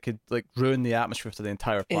 They could like ruin the atmosphere to the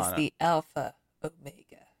entire planet. It's the Alpha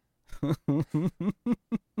Omega.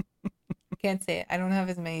 Can't say it. I don't have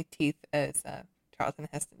as many teeth as Charlton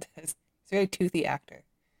Heston does. He's a very toothy actor.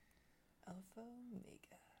 Alpha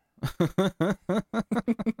Omega.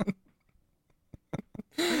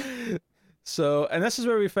 So, and this is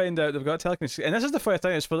where we find out they've got telekinesis. And this is the funny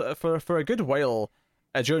thing, is for a good while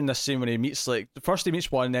during this scene when he meets, like, first he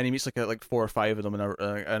meets one, and then he meets like 4 or 5 of them in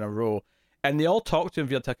a row, and they all talk to him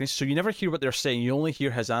via telekinesis, so you never hear what they're saying, you only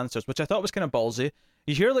hear his answers, which I thought was kind of ballsy.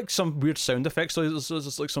 You hear like some weird sound effects, so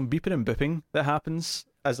there's like some beeping and booping that happens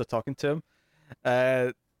as they're talking to him.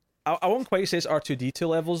 I won't quite say it's R2-D2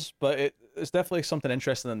 levels, but it's definitely something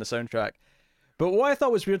interesting in the soundtrack. But what I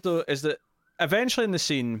thought was weird though is that eventually in the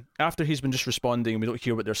scene, after he's been just responding and we don't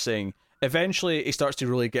hear what they're saying, eventually he starts to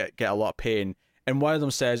really get a lot of pain. And one of them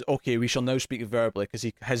says, okay, we shall now speak verbally,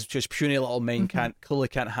 because his just puny little mind clearly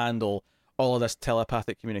can't handle all of this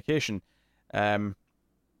telepathic communication.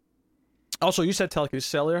 Also, you said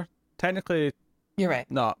telekinesis earlier. Technically, you're right.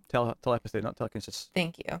 No, telepathy, not telekinesis.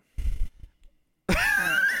 Thank you.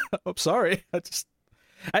 I'm sorry.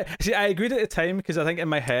 I agreed at the time because I think in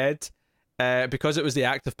my head, because it was the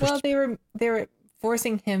act of well, they were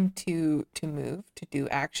forcing him to move, to do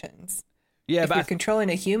actions. Yeah, if but you're controlling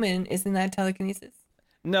a human, isn't that telekinesis?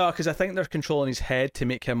 No, because I think they're controlling his head to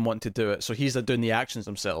make him want to do it. So he's doing the actions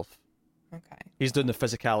himself. Okay. He's doing the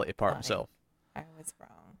physicality part himself. I was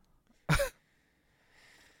wrong.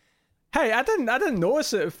 Hey, I didn't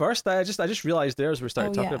notice it at first. I just realized there as we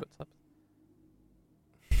started talking about stuff.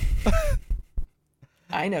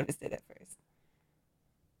 I noticed it at first.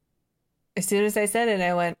 As soon as I said it,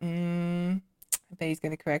 I went, I bet he's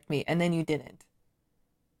going to correct me. And then you didn't.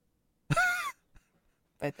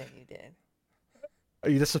 But then you did. Are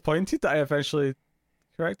you disappointed that I eventually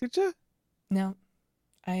corrected you? No,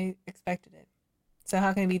 I expected it. So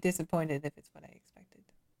how can I be disappointed if it's what I expected?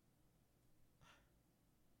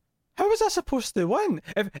 How was I supposed to win?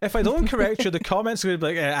 If I don't correct you, the comments would be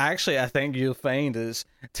like, actually, I think you'll find is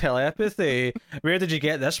telepathy. Where did you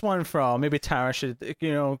get this one from? Maybe Tara should,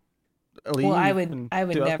 leave. Well, I would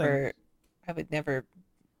never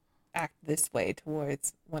act this way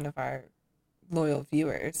towards one of our loyal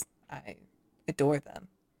viewers. I adore them.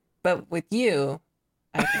 But with you,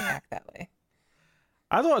 I can act that way.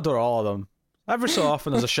 I don't adore all of them. Every so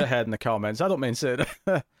often there's a shithead in the comments. I don't mean to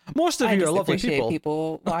say most of you are lovely people.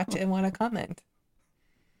 People watch and want to comment.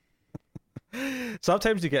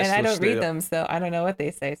 Sometimes you get, and I don't read them, so I don't know what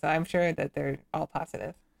they say. So I'm sure that they're all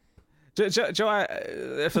positive. Joe,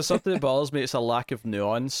 if there's something that bothers me, it's a lack of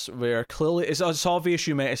nuance. Where clearly it's obvious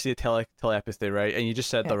you meant to say telepathy, right? And you just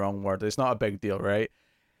said the wrong word. It's not a big deal, right?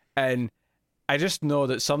 And I just know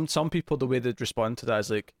that some people, the way they'd respond to that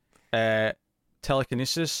is like,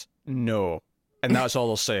 telekinesis, no. And that's all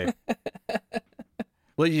they'll say.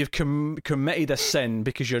 Like you've committed a sin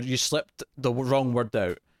because you slipped the wrong word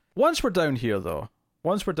out. Once we're down here,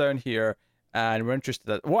 and we're interested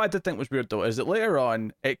in what I did think was weird though is that later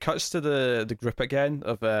on it cuts to the group again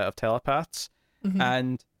of telepaths,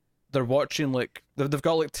 and they're watching like they've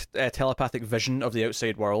got like telepathic vision of the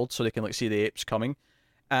outside world, so they can like see the apes coming,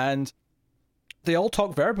 and they all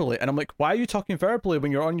talk verbally, and I'm like, why are you talking verbally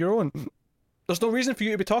when you're on your own? There's no reason for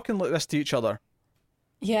you to be talking like this to each other.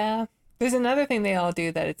 Yeah. There's another thing they all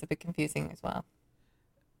do that it's a bit confusing as well.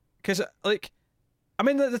 Because, like, I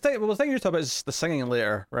mean, the thing you're talking about is the singing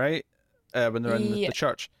later, right? When they're in the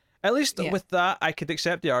church. At least with that, I could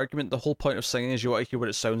accept the argument. The whole point of singing is you want to hear what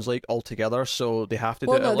it sounds like altogether, so they have to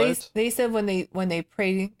do it out loud. They said when they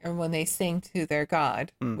pray or when they sing to their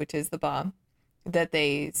god, which is the bomb, that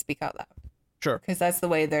they speak out loud. Sure. Because that's the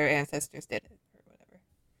way their ancestors did it, or whatever.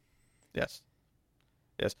 Yes.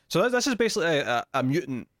 So this is basically a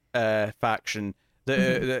mutant faction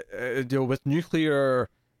that deal with nuclear,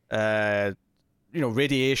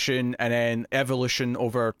 radiation and then evolution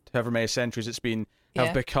over however many centuries it's been,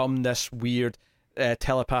 have become this weird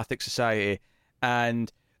telepathic society,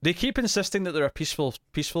 and they keep insisting that they're a peaceful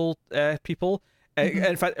people.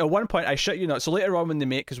 In fact, at one point, I shit you not. So later on, when they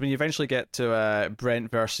make, because when you eventually get to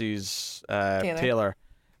Brent versus Taylor,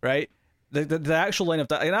 right? The actual line of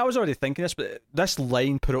that, and I was already thinking this, but this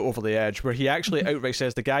line put it over the edge, where he actually outright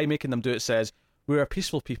says, the guy making them do it says, we're a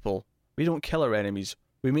peaceful people. We don't kill our enemies.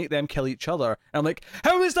 We make them kill each other. And I'm like,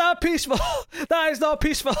 how is that peaceful? That is not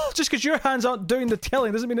peaceful. Just because your hands aren't doing the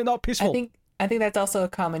killing doesn't mean it's not peaceful. I think that's also a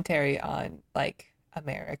commentary on, like,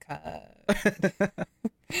 America.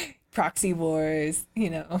 Proxy wars,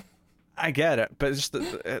 I get it, but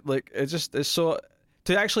it's just it's so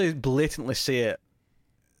to actually blatantly say it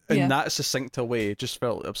in that succinct a way just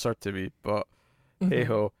felt absurd to me. But hey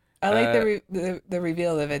ho. I like the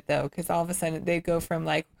reveal of it though, because all of a sudden they go from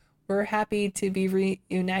like we're happy to be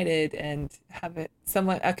reunited and have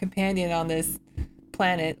a companion on this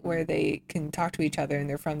planet where they can talk to each other and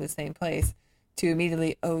they're from the same place, to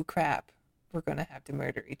immediately, oh crap, we're gonna have to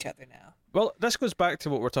murder each other now. Well, this goes back to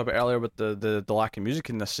what we were talking about earlier with the lack of music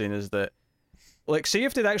in this scene, is that, like, say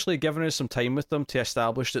if they'd actually given us some time with them to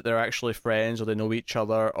establish that they're actually friends or they know each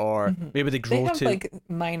other, or maybe they grow they have, to like,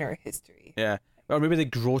 minor history. Yeah. Or maybe they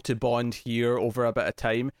grow to bond here over a bit of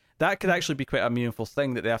time. That could actually be quite a meaningful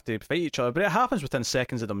thing, that they have to fight each other, but it happens within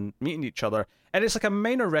seconds of them meeting each other. And it's like a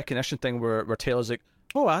minor recognition thing where Taylor's like,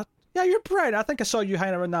 oh, yeah, you're Brent. I think I saw you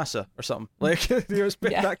hanging around NASA or something. Like, there's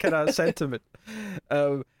that kind of sentiment.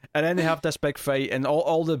 And then they have this big fight, and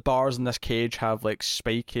all the bars in this cage have, like,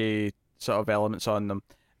 spiky sort of elements on them.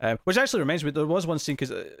 Which actually reminds me, there was one scene,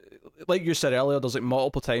 because, like you said earlier, there's, like,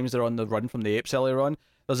 multiple times they're on the run from the apes earlier on.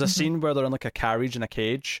 There's a scene where they're in, like, a carriage in a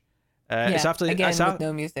cage. It's after with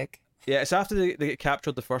no music. Yeah, it's after they get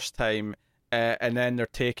captured the first time, and then they're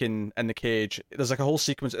taken in the cage. There's like a whole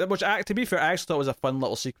sequence, which, to be fair, I actually thought was a fun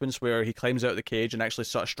little sequence where he climbs out of the cage and actually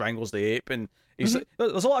sort of strangles the ape. And he's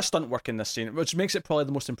there's a lot of stunt work in this scene, which makes it probably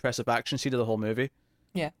the most impressive action scene of the whole movie.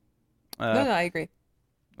 Yeah. No, I agree.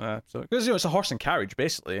 So because it's a horse and carriage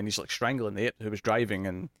basically, and he's like strangling the ape who was driving,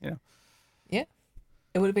 and Yeah,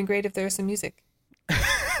 it would have been great if there was some music.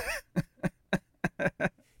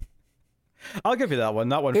 I'll give you that one.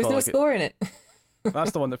 That one. There's no score in it.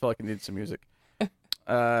 That's the one that felt like it needed some music.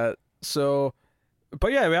 So,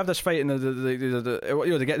 but yeah, we have this fight, and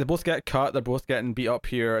they both get cut. They're both getting beat up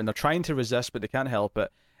here, and they're trying to resist, but they can't help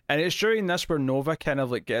it. And it's during this where Nova kind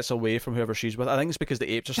of like gets away from whoever she's with. I think it's because the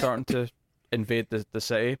apes are starting to invade the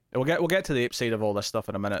city. We'll get to the ape side of all this stuff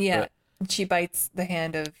in a minute. Yeah, she bites the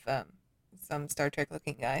hand of some Star Trek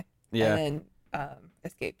looking guy. Yeah, and then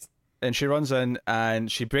escapes. And she runs in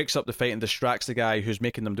and she breaks up the fight and distracts the guy who's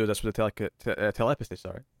making them do this with the telepathy.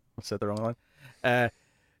 Sorry, I said the wrong one.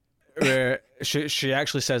 Where she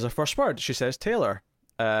actually says her first word. She says Taylor,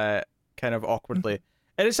 kind of awkwardly.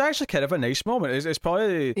 And it's actually kind of a nice moment. It's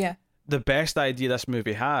probably the best idea this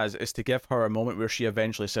movie has, is to give her a moment where she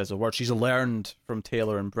eventually says a word. She's learned from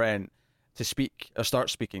Taylor and Brent to speak or start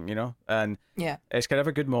speaking, and it's kind of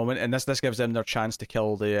a good moment. And this gives them their chance to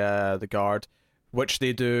kill the guard, which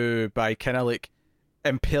they do by kind of like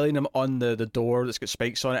impaling him on the door that's got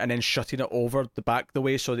spikes on it, and then shutting it over the back the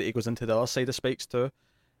way so that he goes into the other side of spikes too.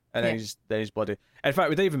 And then he's bloody. In fact,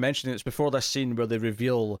 we didn't even mention it's before this scene where they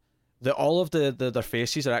reveal that all of their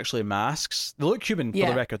faces are actually masks. They look human, for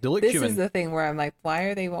the record. They look human. This is the thing where I'm like, why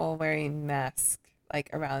are they all wearing masks like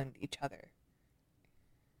around each other?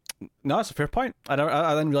 No, that's a fair point. I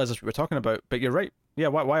didn't realize that's what we were talking about, but you're right. Yeah,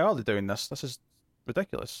 why are they doing this? This is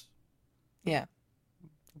ridiculous. Yeah.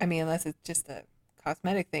 I mean, unless it's just a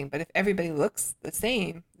cosmetic thing, but if everybody looks the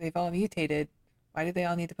same, they've all mutated, why do they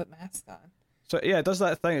all need to put masks on? So yeah, it does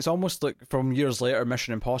that thing. It's almost like from years later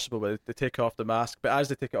Mission Impossible, where they take off the mask, but as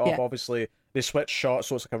they take it off, obviously they switch shots,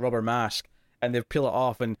 so it's like a rubber mask, and they peel it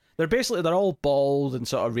off, and they're all bald and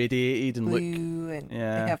sort of radiated and blue, and they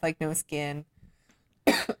have like no skin.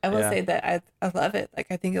 I will say that I love it. Like,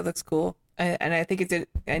 I think it looks cool, and I think it's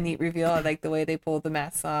a neat reveal. I like the way they pull the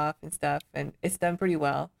masks off and stuff, and it's done pretty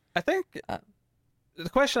well. I think the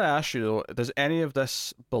question I asked you though, does any of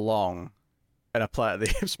this belong in a Planet of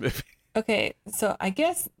the Apes movie? Okay, so I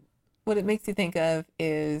guess what it makes you think of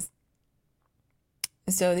is,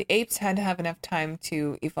 so the apes had to have enough time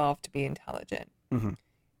to evolve to be intelligent.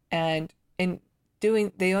 And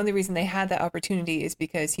the only reason they had that opportunity is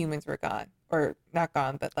because humans were gone, or not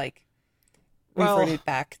gone, but like reverted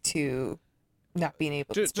back to not being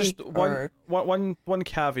able to speak. Just one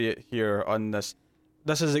caveat here on this.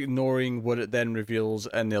 This is ignoring what it then reveals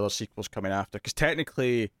in the other sequels coming after, because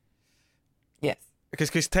technically, yes.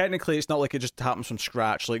 Because technically, it's not like it just happens from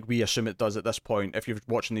scratch, like we assume it does at this point, if you're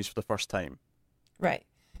watching these for the first time. Right.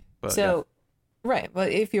 But, right. Well,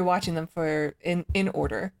 if you're watching them in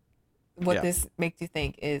order, what this makes you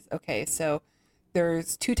think is, okay, so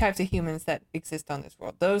there's two types of humans that exist on this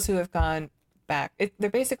world. Those who have gone back. They're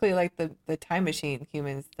basically like the time machine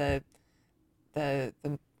humans, the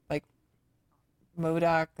like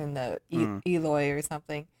MODOK and the Eloy or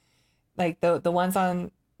something. Like the ones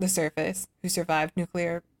on the surface who survived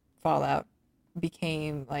nuclear fallout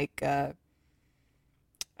became like I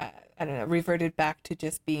don't know, reverted back to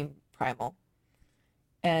just being primal,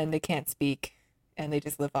 and they can't speak and they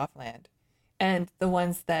just live off land. And the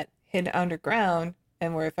ones that hid underground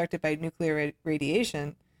and were affected by nuclear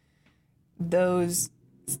radiation those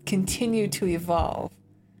continue to evolve.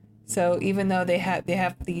 So even though they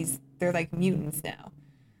have these, they're like mutants now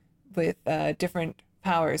with different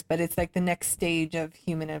powers, but it's like the next stage of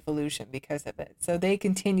human evolution because of it. So they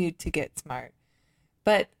continue to get smart,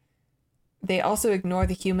 but they also ignore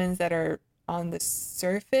the humans that are on the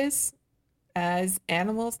surface as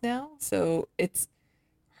animals now. So it's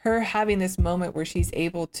her having this moment where she's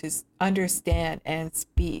able to understand and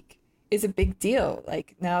speak is a big deal.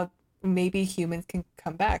 Like, now maybe humans can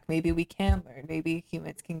come back. Maybe we can learn. Maybe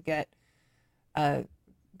humans can get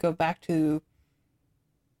go back to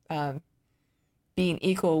being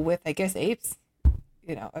equal with, I guess, apes,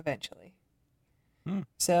 eventually.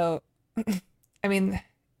 So, I mean,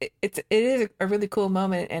 it is a really cool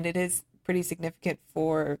moment, and it is pretty significant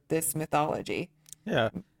for this mythology. Yeah.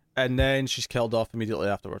 And then she's killed off immediately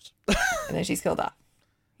afterwards. And then she's killed off.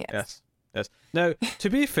 Yes. Now, to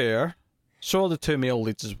be fair, so are the two male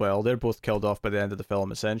leads as well. They're both killed off by the end of the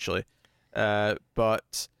film, essentially.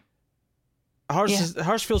 But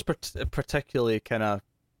hers feels particularly kind of,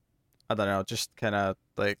 I don't know, just kind of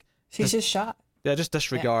like... She's just shot. Yeah, just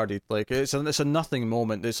disregarded. Yeah. Like, it's a nothing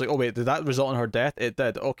moment. It's like, oh wait, did that result in her death? It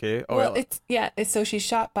did. Okay. Oh, well, so she's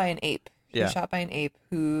shot by an ape. She's shot by an ape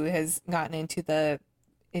who has gotten into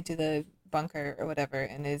the bunker or whatever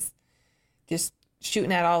and is just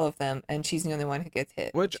shooting at all of them, and she's the only one who gets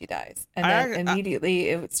hit. She dies. And then immediately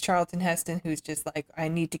it's Charlton Heston who's just like, I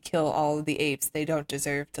need to kill all of the apes. They don't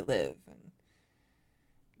deserve to live.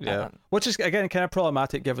 Which is, again, kind of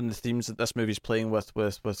problematic given the themes that this movie's playing with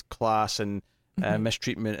class and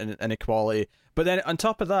mistreatment and inequality. But then on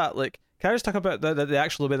top of that, like, can I just talk about the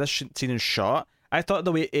actual way this scene is shot? I thought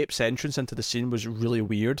the way Ape's entrance into the scene was really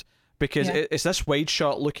weird, because it's this wide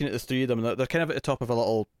shot looking at the three of them. They're kind of at the top of a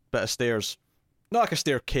little bit of stairs. Not like a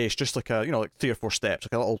staircase, just like like 3 or 4 steps,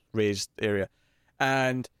 like a little raised area.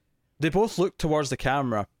 And they both look towards the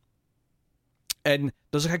camera. And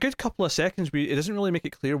there's like a good couple of seconds where it doesn't really make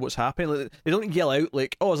it clear what's happening. Like, they don't yell out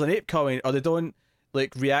like, "Oh, there's an ape coming," or they don't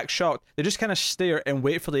like react shocked. They just kind of stare and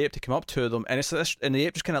wait for the ape to come up to them, and it's this, and the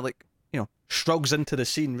ape just kind of like, shrugs into the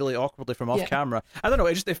scene really awkwardly from off camera. I don't know.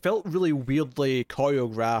 It felt really weirdly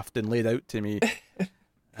choreographed and laid out to me.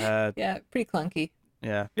 Yeah, pretty clunky.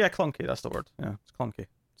 Yeah, clunky. That's the word. Yeah, it's clunky.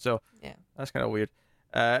 So that's kind of weird.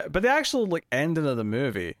 But the actual like ending of the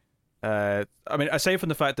movie. I mean, aside from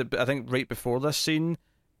the fact that I think right before this scene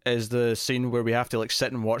is the scene where we have to like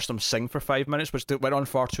sit and watch them sing for 5 minutes, which went on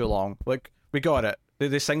far too long. Like, we got it.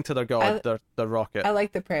 They sing to their god, their rocket. I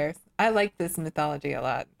like the prayers. I like this mythology a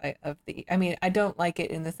lot. I mean, I don't like it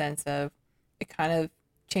in the sense of it kind of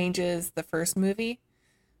changes the first movie,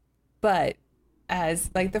 but as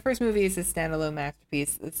like the first movie is a standalone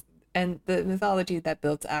masterpiece, and the mythology that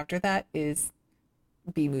builds after that is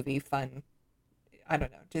B-movie fun. I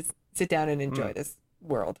don't know, just sit down and enjoy this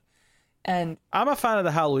world. And I'm a fan of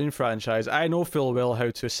the Halloween franchise. I know full well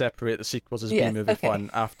how to separate the sequels as B-movie fun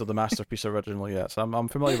after the masterpiece originally. Yes, I'm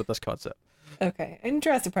familiar with this concept. Okay, and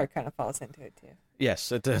Jurassic Park kind of falls into it too.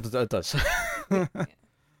 Yes, it does.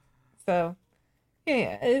 So,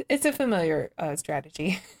 it's a familiar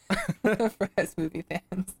strategy for us movie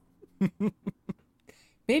fans.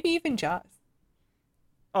 Maybe even Jaws.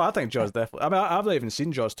 Oh, I think Jaws definitely. I mean, I've not even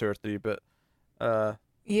seen Jaws 2 or 3, but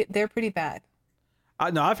they're pretty bad.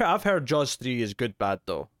 No, I've heard Jaws 3 is good bad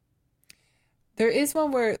though. There is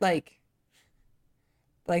one where like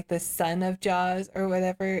the son of Jaws or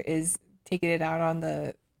whatever is taking it out on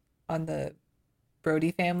the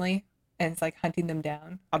Brody family, and it's like hunting them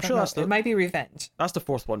down. I'm sure it might be Revenge. That's the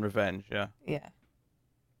fourth one, Revenge. Yeah.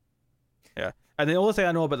 And the only thing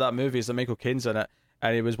I know about that movie is that Michael Caine's in it,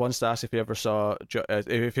 and he was once asked if he ever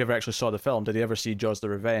actually saw the film. Did he ever see Jaws: The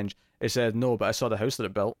Revenge? He said no, but I saw the house that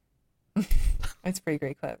it built. It's a pretty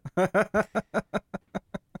great clip.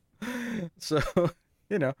 So,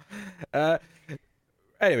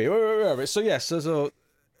 anyway, where so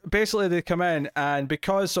basically they come in, and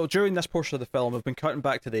during this portion of the film, we've been cutting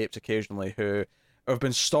back to the apes occasionally, who have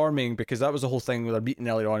been storming, because that was the whole thing with their meeting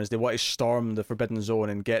earlier on, is they want to storm the Forbidden Zone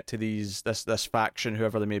and get to this faction,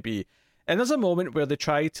 whoever they may be. And there's a moment where they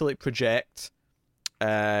try to like project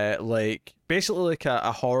like basically like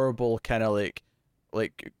a horrible kind of like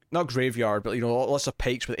not graveyard, but lots of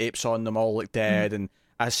pikes with apes on them, all like dead, and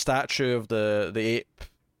a statue of the ape.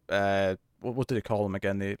 What do they call them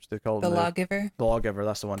again? The apes. They call them the lawgiver. The lawgiver.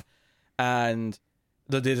 That's the one. And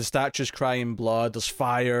the statue's crying blood. There's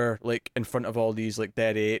fire like in front of all these like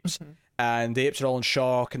dead apes, and the apes are all in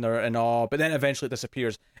shock and they're in awe. But then eventually it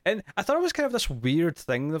disappears. And I thought it was kind of this weird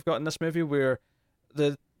thing they've got in this movie where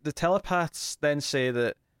the telepaths then say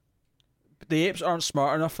that the apes aren't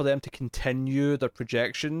smart enough for them to continue their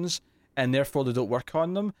projections, and therefore they don't work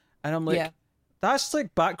on them. And I'm like, Yeah. that's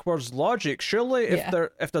like backwards logic. Surely, if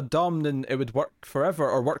they're dumb, then it would work forever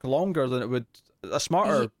or work longer than it would a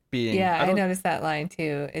smarter being. Yeah, I don't. noticed that line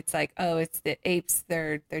too. It's like, oh, it's the apes.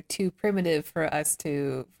 They're too primitive for us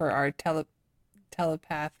for our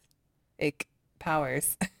telepathic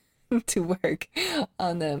powers to work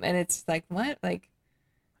on them. And it's like, what? Like,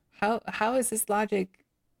 how is this logic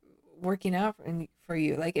working out for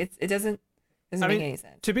you? Like, it doesn't make any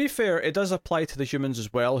sense. To be fair, it does apply to the humans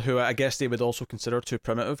as well, who I guess they would also consider too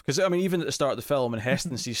primitive. Because, I mean, even at the start of the film, when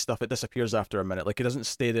Heston sees stuff, it disappears after a minute. Like, it doesn't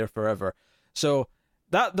stay there forever. So,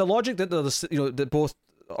 the logic that that both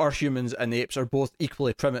our humans and the apes are both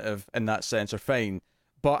equally primitive in that sense are fine.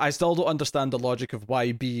 But I still don't understand the logic of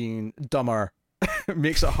why being dumber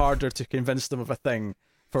makes it harder to convince them of a thing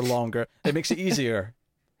for longer. It makes it easier.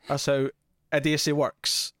 That's how idiocy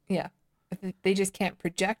works. Yeah. They just can't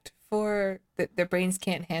project their brains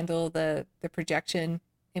can't handle the projection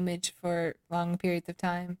image for long periods of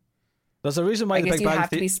time. There's a reason why I the guess Big you Bang have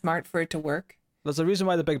to be smart for it to work. There's a reason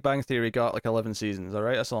why the Big Bang Theory got like 11 seasons,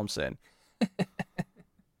 alright? That's all I'm saying.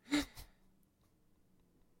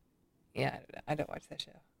 Yeah, I don't watch that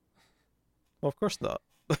show. Well, of course not.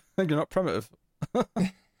 You're not primitive.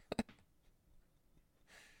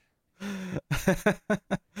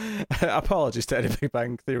 Apologies to any Big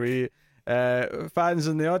Bang Theory fans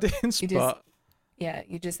in the audience, but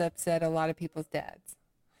you just upset a lot of people's dads.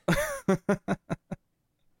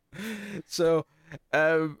 So,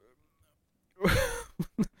 what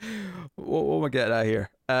am I getting at here?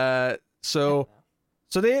 So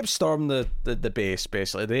the apes storm the base,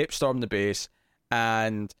 basically. The apes storm the base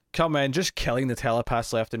and come in, just killing the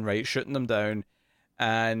telepaths left and right, shooting them down,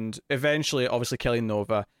 and eventually, obviously, killing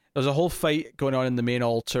Nova. There's a whole fight going on in the main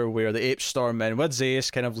altar where the apes storm in, with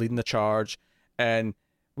Zeus kind of leading the charge, and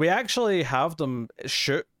we actually have them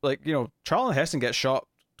shoot, like, Charlton Heston gets shot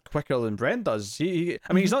quicker than Brent does. I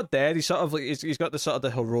mean, he's not dead. He's sort of like, he's got the sort of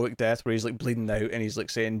the heroic death where he's like bleeding out and he's like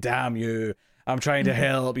saying, "Damn you, I'm trying to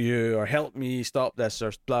help you," or "Help me stop this,"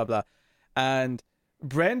 or blah blah. And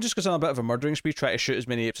Brent just goes on a bit of a murdering spree, trying to shoot as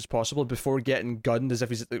many apes as possible before getting gunned, as if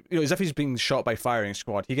he's being shot by firing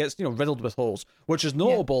squad. He gets riddled with holes, which is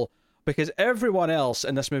notable because everyone else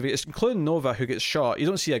in this movie, including Nova, who gets shot, you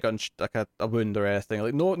don't see a gun like a wound or anything.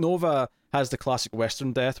 Like Nova has the classic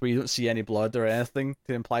Western death where you don't see any blood or anything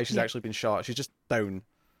to imply she's actually been shot. She's just down.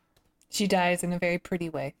 She dies in a very pretty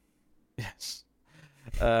way. Yes.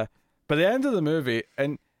 But the end of the movie,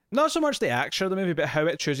 and not so much the action of the movie, but how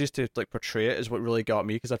it chooses to like portray it is what really got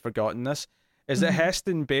me, because I'd forgotten this, is that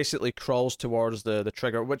Heston basically crawls towards the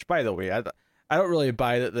trigger, which, by the way, I don't really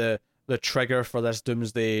buy that the trigger for this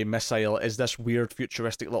doomsday missile is this weird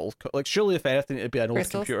futuristic little, like, surely if anything it'd be an old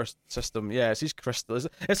computer system. Yeah, it's these crystals.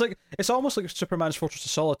 It's almost like Superman's Fortress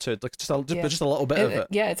of Solitude, like just a little bit of it.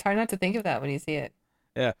 Yeah, it's hard not to think of that when you see it.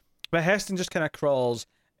 Yeah, but Heston just kind of crawls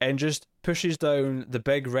and just pushes down the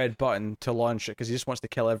big red button to launch it because he just wants to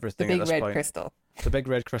kill everything at this point. The big red crystal. The big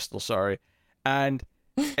red crystal, sorry. And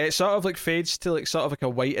it sort of like fades to like sort of like a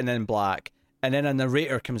white and then black, and then a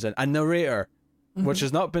narrator comes in. A narrator, which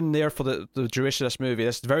has not been there for the duration of this movie.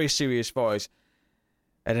 This very serious voice.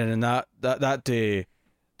 And then in that day,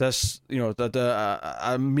 this,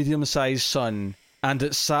 a medium-sized sun and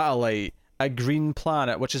its satellite, a green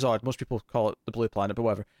planet, which is odd. Most people call it the blue planet, but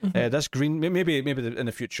whatever. This green, maybe in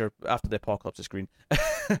the future after the apocalypse, it's green.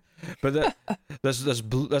 But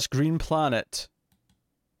this green planet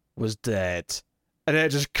was dead, and then it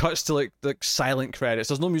just cuts to like the silent credits.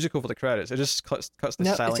 There's no music over the credits. It just cuts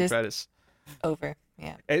to silent credits. Over,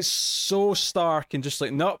 yeah. It's so stark and just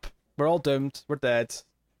like, nope, we're all doomed. We're dead.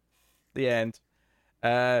 The end.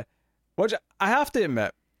 Which I have to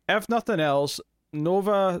admit, if nothing else,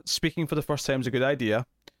 Nova speaking for the first time is a good idea.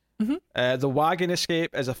 The wagon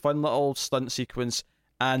escape is a fun little stunt sequence,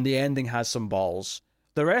 and the ending has some balls.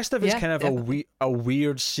 The rest of it's kind of a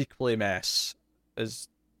weird sequel mess, is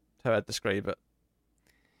how I'd describe it.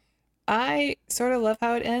 I sort of love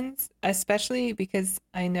how it ends, especially because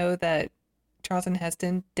I know that Charlton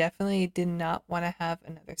Heston definitely did not want to have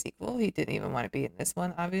another sequel. He didn't even want to be in this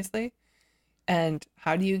one, obviously. And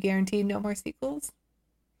how do you guarantee no more sequels?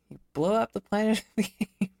 You blow up the planet of the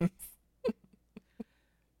Apes.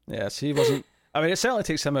 Yes, he wasn't. I mean, it certainly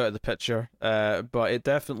takes him out of the picture, but it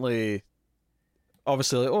definitely,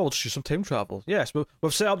 obviously, like, we'll just do some time travel. Yes,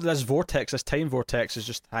 we've set up this vortex, this time vortex is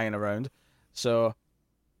just hanging around. So,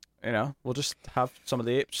 we'll just have some of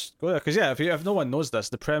the apes go there. Because, if no one knows this,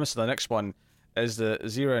 the premise of the next one is that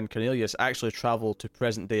Zira and Cornelius actually travel to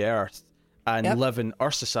present-day Earth and live in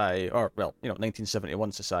our society, or,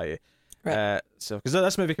 1971 society. Right. So because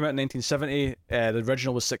this movie came out in 1970, the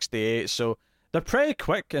original was 68, so they're pretty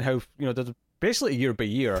quick in how they're basically year by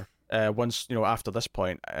year. Once after this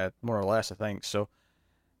point, more or less, I think so.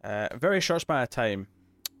 Very short span of time.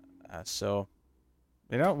 So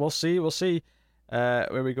we'll see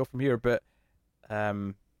where we go from here, but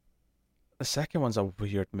the second one's a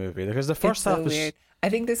weird movie because the first half is weird. I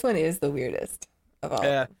think this one is the weirdest of all.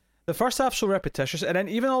 Yeah, the first half's so repetitious, and then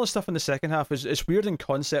even all the stuff in the second half is weird in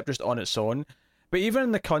concept just on its own. But even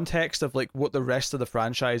in the context of like what the rest of the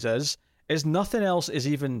franchise is nothing else is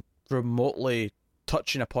even remotely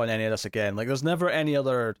touching upon any of this again. Like there's never any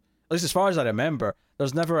other, at least as far as I remember,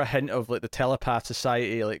 there's never a hint of like the telepath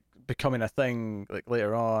society like becoming a thing like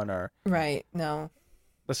later on or right. No,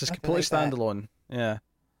 this is nothing completely like that. standalone. Yeah.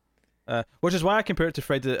 Which is why I compare it to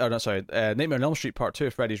Nightmare on Elm Street Part 2,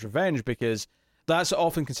 Freddy's Revenge, because that's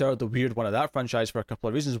often considered the weird one of that franchise for a couple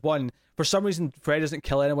of reasons. One, for some reason, Freddy doesn't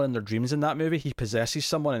kill anyone in their dreams in that movie. He possesses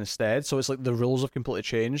someone instead, so it's like the rules have completely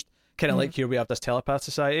changed. Kind of like here we have this telepath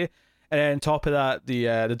society. And then on top of that,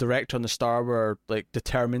 the director and the star were like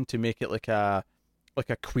determined to make it like a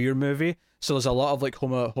queer movie. So there's a lot of like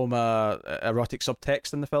erotic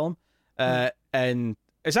subtext in the film. And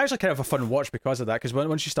it's actually kind of a fun watch because of that. Because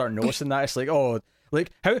once you start noticing that, it's like, oh,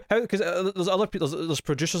 like how because there's other people, there's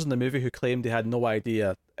producers in the movie who claimed they had no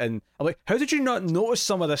idea, and I'm like, how did you not notice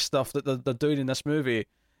some of this stuff that they're doing in this movie?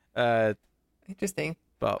 Interesting.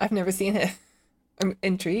 But I've never seen it. I'm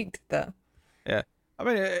intrigued though. yeah, I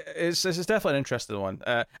mean, it's definitely an interesting one.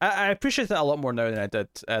 I appreciate that a lot more now than I did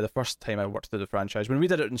the first time I worked through the franchise. When we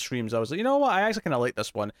did it in streams, I was like, you know what, I actually kind of like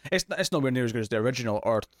this one. It's nowhere near as good as the original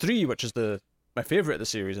or 3, which is my favorite of the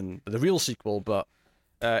series and the real sequel, but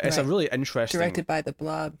it's a really interesting. Directed by the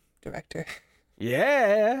Blob director.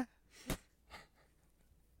 Yeah.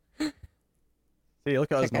 See,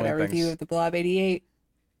 look at us Check out knowing our things. review of the Blob 88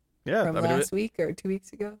 Yeah, from last week or 2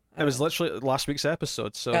 weeks ago. It was literally last week's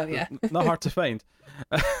episode, so Oh, yeah. not hard to find.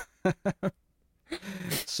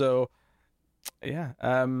 So, yeah.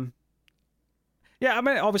 Yeah, I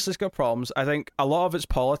mean, obviously it's got problems. I think a lot of its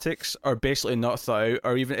politics are basically not thought out,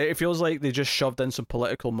 or even it feels like they just shoved in some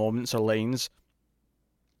political moments or lines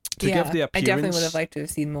to give the appearance. I definitely would have liked to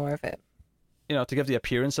have seen more of it. To give the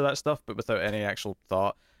appearance of that stuff, but without any actual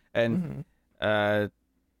thought. And none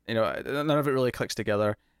of it really clicks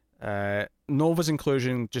together. Nova's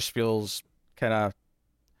inclusion just feels kind of,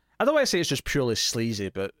 I don't want to say it's just purely sleazy,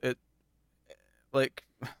 but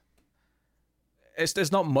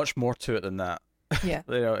it's not much more to it than that. Yeah.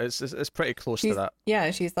 It's pretty close to that.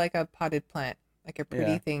 Yeah, she's like a potted plant, like a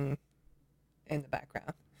pretty thing in the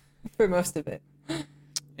background for most of it.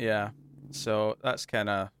 Yeah. So that's kind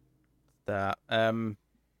of that.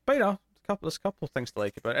 But there's a couple of things to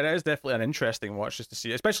like about it. It is definitely an interesting watch just to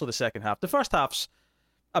see, especially the second half. The first half's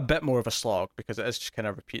a bit more of a slog because it is just kind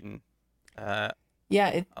of repeating.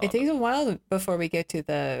 It takes a while before we get to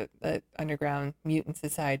the underground mutant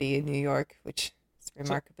society in New York, which is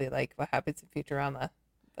remarkably like what happens in Futurama.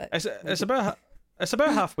 But it's about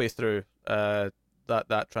halfway through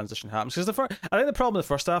that transition happens, because I think the problem with the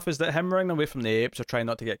first half is that him running away from the apes or trying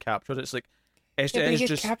not to get captured. It's like he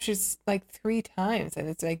gets captured like 3 times, and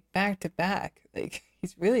it's like back to back. Like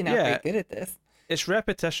he's really not very good at this. It's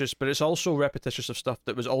repetitious, but it's also repetitious of stuff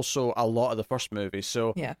that was also a lot of the first movie.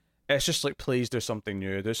 So yeah. It's just like, please do something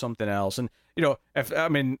new, do something else. And we'll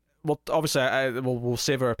obviously we'll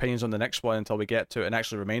save our opinions on the next one until we get to it and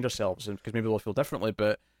actually remind ourselves, because maybe we'll feel differently.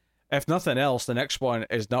 But if nothing else, the next one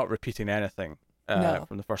is not repeating anything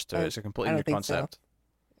from the first two. It's a completely new concept.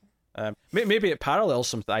 So. Maybe it parallels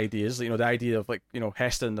some ideas. The idea of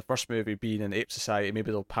Heston in the first movie being in ape society.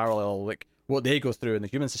 Maybe they'll parallel like what they go through in the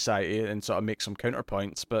human society and sort of make some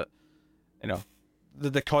counterpoints. But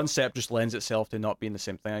the concept just lends itself to not being the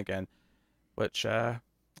same thing again, which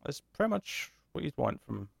is pretty much what you'd want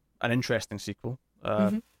from an interesting sequel.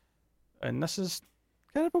 And this is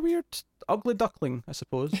kind of a weird, ugly duckling, I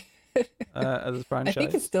suppose, as a franchise. I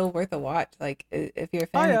think it's still worth a watch. Like, if you're a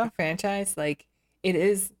fan of the franchise, like, it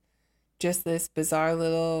is just this bizarre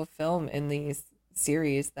little film in these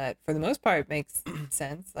series that, for the most part, makes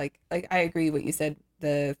sense. Like I agree what you said.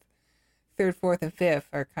 The 3rd, 4th, and 5th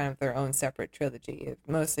are kind of their own separate trilogy,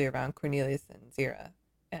 mostly around Cornelius and Zira,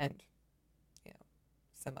 and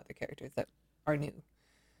some other characters that are new.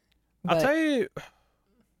 I'll tell you,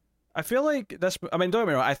 I feel like this. I mean, don't get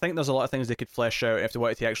me wrong. I think there's a lot of things they could flesh out if they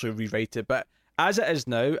wanted to actually rewrite it. But as it is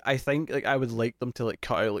now, I think I would like them to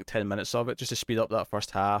cut out 10 minutes of it just to speed up that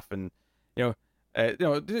first half, and you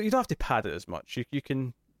don't have to pad it as much. You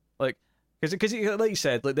can because like you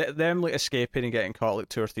said, them escaping and getting caught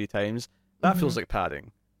 2 or 3 times. That feels like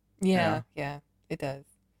padding. Yeah, it does.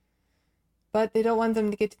 But they don't want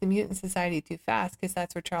them to get to the mutant society too fast because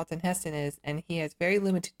that's where Charlton Heston is, and he has very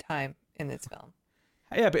limited time in this film.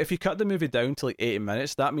 Yeah, but if you cut the movie down to like 80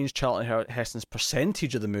 minutes, that means Charlton Heston's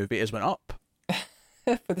percentage of the movie is went up.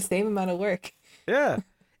 For the same amount of work. Yeah.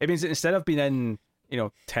 It means that instead of being in,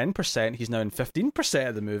 10%, he's now in 15%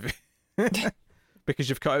 of the movie. Because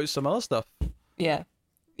you've cut out some other stuff. Yeah.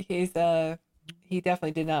 He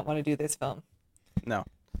definitely did not want to do this film. No.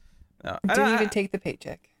 Didn't even take the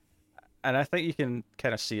paycheck. And I think you can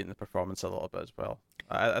kind of see it in the performance a little bit as well.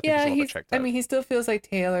 I think he's a little bit checked out. I mean, he still feels like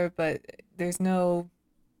Taylor, but there's no,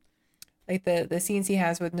 like, the scenes he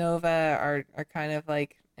has with Nova are kind of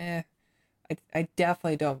like, I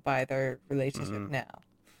definitely don't buy their relationship now.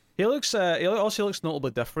 He also looks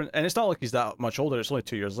notably different, and it's not like he's that much older. It's only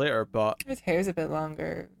 2 years later, but his hair's a bit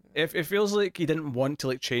longer. It feels like he didn't want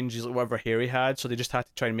to change his whatever hair he had, so they just had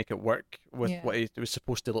to try and make it work with what he was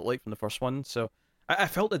supposed to look like from the first one. So I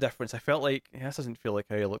felt the difference. I felt like this doesn't feel like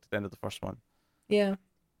how he looked at the end of the first one. Yeah.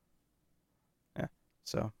 Yeah.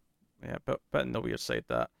 So yeah, but on the weird side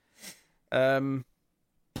that.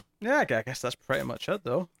 Yeah, I guess that's pretty much it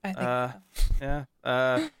though. I think so.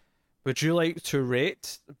 Yeah. Would you like to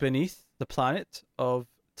rate Beneath the Planet of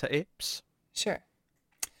the Apes? Sure.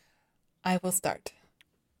 I will start.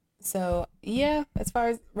 So yeah, as far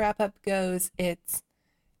as wrap up goes, it's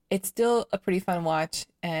still a pretty fun watch,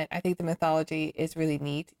 and I think the mythology is really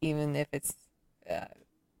neat, even if it's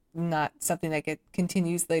not something that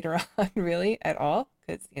continues later on really at all,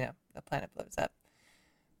 because the planet blows up.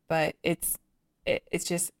 But it's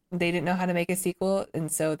just they didn't know how to make a sequel,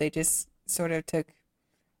 and so they just sort of took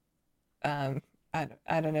I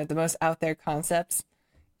don't know, the most out there concepts,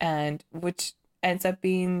 and which ends up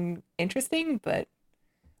being interesting, but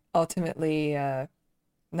ultimately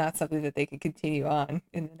not something that they could continue on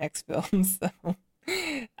in the next film. So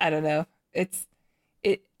I don't know.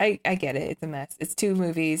 I get it. It's a mess. It's 2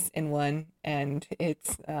 movies in one, and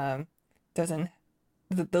it's doesn't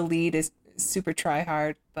the lead is super try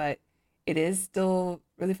hard, but it is still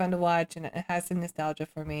really fun to watch, and it has some nostalgia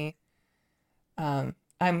for me. I'm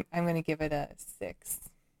gonna give it a 6.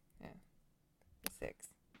 Yeah, a 6.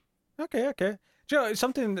 Okay. Do you know,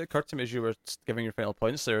 something that occurred to me as you were giving your final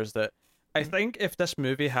points there is that I think if this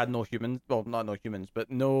movie had no humans, well, not no humans,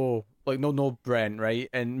 but no Brent, right,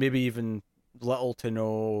 and maybe even little to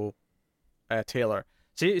no Taylor.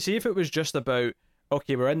 See if it was just about,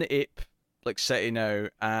 okay, we're in the ape city now,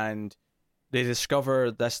 and they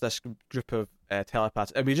discover this group of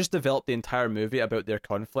telepaths, and we just developed the entire movie about their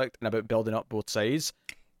conflict and about building up both sides.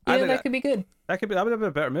 Yeah, that could be good. That would be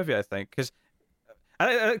a better movie, I think, because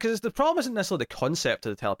the problem isn't necessarily the concept of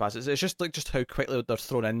the telepaths. It's just how quickly they're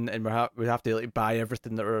thrown in, and we have to buy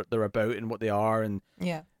everything that they're about and what they are, and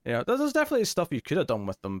there's definitely stuff you could have done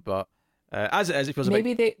with them, but as it is, it feels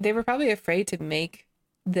maybe they were probably afraid to make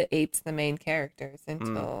the apes the main characters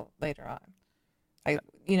until later on.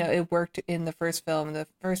 It worked in the first film. The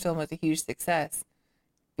first film was a huge success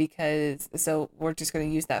so we're just going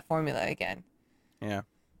to use that formula again. Yeah.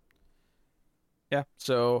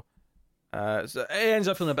 So it ends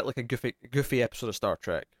up feeling a bit like a goofy episode of Star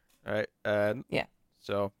Trek, right? Yeah.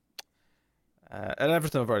 So, and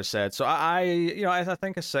everything I've already said. So I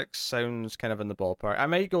think a 6 sounds kind of in the ballpark. I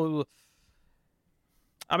might go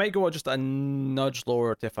just a nudge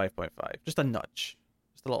lower to 5.5, just a nudge,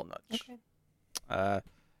 just a little nudge. Okay.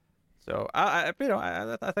 So I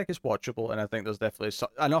think it's watchable, and I think there's definitely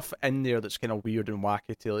enough in there that's kind of weird and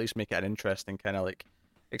wacky to at least make it an interesting kind of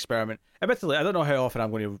experiment. Admittedly, I don't know how often I'm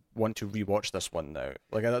going to want to rewatch this one now.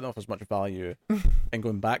 I don't know if there's much value in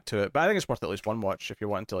going back to it, but I think it's worth at least one watch if you're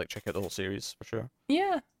wanting to check out the whole series for sure.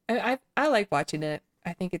 Yeah, I like watching it.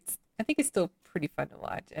 I think it's still pretty fun to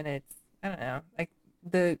watch, and it's, I don't know,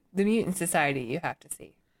 the mutant society you have to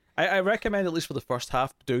see. I recommend, at least for the first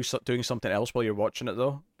half, doing something else while you're watching it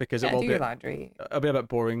though, because it will do your laundry. It'll be a bit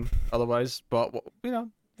boring otherwise. But yeah,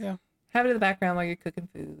 have it in the background while you're cooking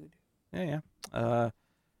food. Yeah.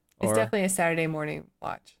 It's definitely a Saturday morning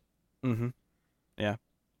watch. Mm-hmm. Yeah.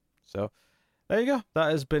 So there you go.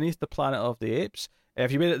 That is Beneath the Planet of the Apes.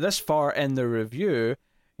 If you made it this far in the review,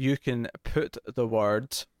 you can put the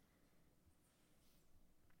word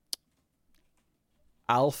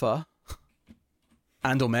Alpha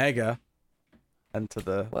and Omega into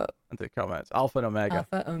the comments. Alpha and Omega.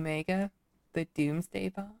 Alpha, Omega, the Doomsday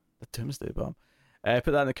Bomb. The Doomsday Bomb. Put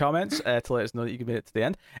that in the comments to let us know that you made it to the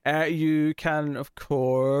end. You can, of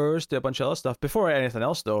course, do a bunch of other stuff. Before anything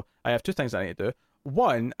else, though, I have 2 things I need to do.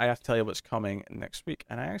 One, I have to tell you what's coming next week,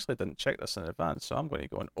 and I actually didn't check this in advance, so I'm going to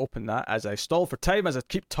go and open that as I stall for time, as I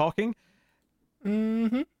keep talking.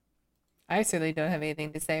 Mm-hmm. I certainly don't have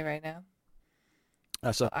anything to say right now.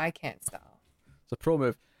 So I can't stall. It's a pro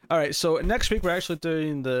move. All right, so next week we're actually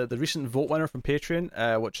doing the recent vote winner from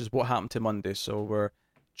Patreon, which is What Happened to Monday. So we're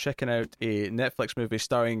checking out a Netflix movie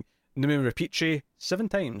starring Numi Rapice 7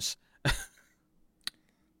 times. I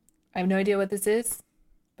have no idea what this is,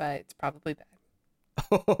 but it's probably bad.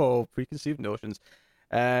 Oh, preconceived notions.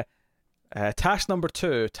 Task number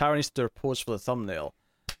 2, Tara needs to do her pose for the thumbnail.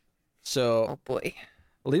 So, Oh boy.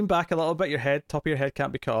 lean back a little bit, top of your head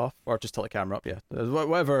can't be cut off, or just tilt the camera up, yeah.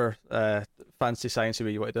 Whatever fancy sciencey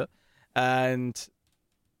way you want to do it. And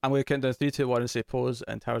I'm going to count down 3, 2, 1 and say pose,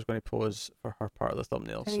 and Tara's going to pose for her part of the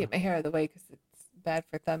thumbnail. I'm going to get my hair out of the way because it's bad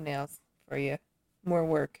for thumbnails for you. More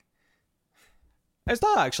work. It's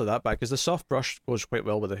not actually that bad, because the soft brush goes quite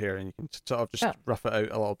well with the hair, and you can sort of just rough it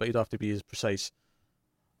out a little bit. You don't have to be as precise.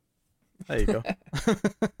 There you go.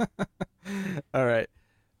 All right.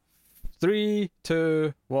 3,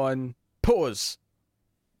 2, 1, pose.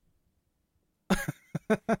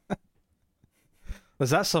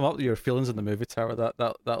 Does that sum up your feelings in the movie, Tara?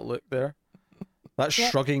 That look there, that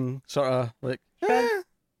shrugging sort of like,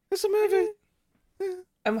 it's a movie.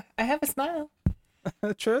 I have a smile.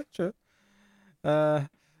 True.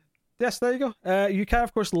 Yes, there you go. You can,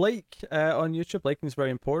 of course, like on YouTube. Liking is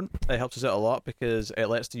very important. It helps us out a lot because it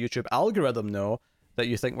lets the YouTube algorithm know that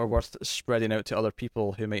you think we're worth spreading out to other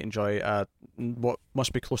people who might enjoy what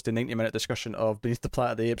must be close to 90-minute discussion of Beneath the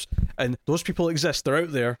Planet of the Apes. And those people exist. They're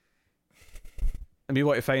out there. And we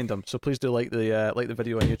want to find them. So please do like the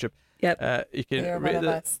video on YouTube. Yep. You can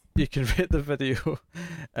rate the video,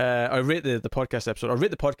 or rate the podcast episode, or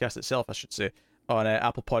rate the podcast itself, I should say, on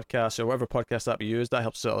Apple Podcasts or whatever podcast app you use. That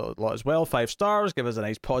helps out a lot as well. 5 stars. Give us a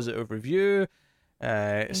nice positive review,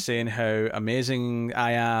 saying how amazing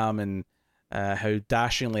I am and how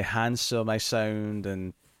dashingly handsome I sound,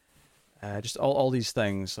 and just all these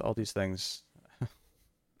things.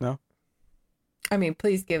 No? I mean,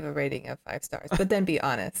 please give a rating of 5 stars, but then be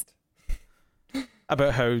honest.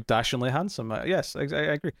 About how dashingly handsome. Yes, I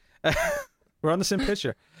agree. We're on the same page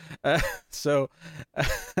here. So,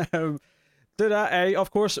 do that.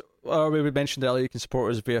 Of course, we mentioned earlier, you can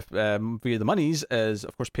support us via the monies, is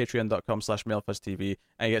of course patreon.com/MailFuzzTV,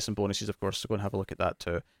 and you get some bonuses, of course, so go and have a look at that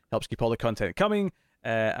too. Helps keep all the content coming,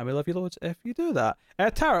 and we love you loads if you do that.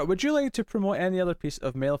 Tara, would you like to promote any other piece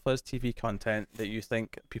of MailFuzz TV content that you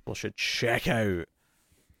think people should check out?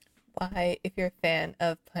 Why, if you're a fan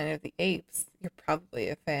of Planet of the Apes, you're probably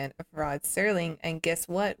a fan of Rod Serling, and guess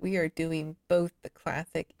what? We are doing both the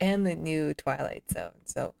classic and the new Twilight Zone,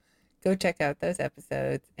 so go check out those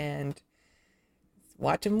episodes and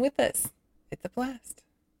watch them with us. It's a blast.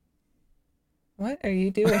 What are you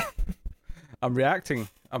doing? I'm reacting.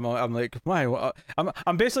 I'm like, why?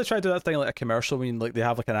 I'm basically trying to do that thing like a commercial when like they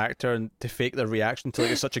have like an actor and to fake their reaction to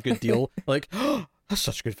like it's such a good deal. Like, oh, that's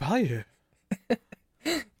such good value.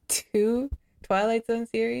 2 Twilight Zone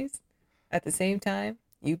series at the same time?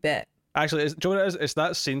 You bet. Actually, do you know what it is? It's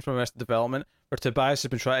that scene from Arrested Development where Tobias has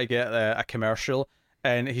been trying to get a commercial,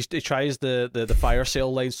 and he tries the fire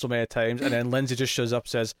sale line so many times, and then Lindsay just shows up and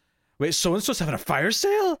says, wait, so-and-so's having a fire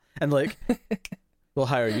sale? And like, we'll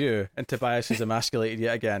hire you. And Tobias is emasculated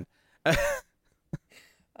yet again.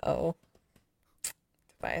 Oh.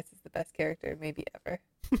 Tobias is the best character maybe ever.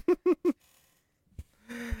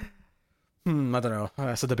 I don't know.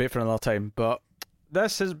 That's a debate for another time. But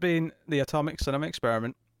this has been the Atomic Cinema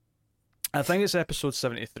Experiment. I think it's episode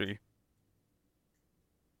 73.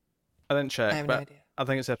 I didn't check, I have but no idea. I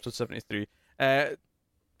think it's episode 73. Bit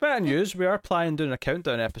of news, we are planning doing a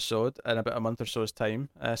countdown episode in about a month or so's time.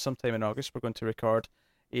 Sometime in August, we're going to record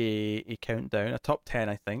a countdown, a top 10,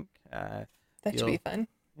 I think. That should be fun.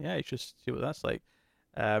 Yeah, you should see what that's like.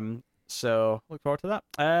 So look forward to that.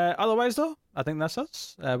 Otherwise, though, I think that's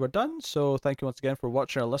us. We're done. So thank you once again for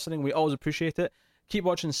watching or listening. We always appreciate it. Keep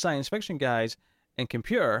watching science fiction, guys. And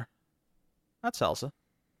computer, that's salsa.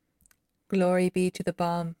 Glory be to the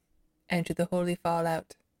bomb and to the holy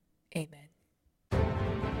fallout. Amen.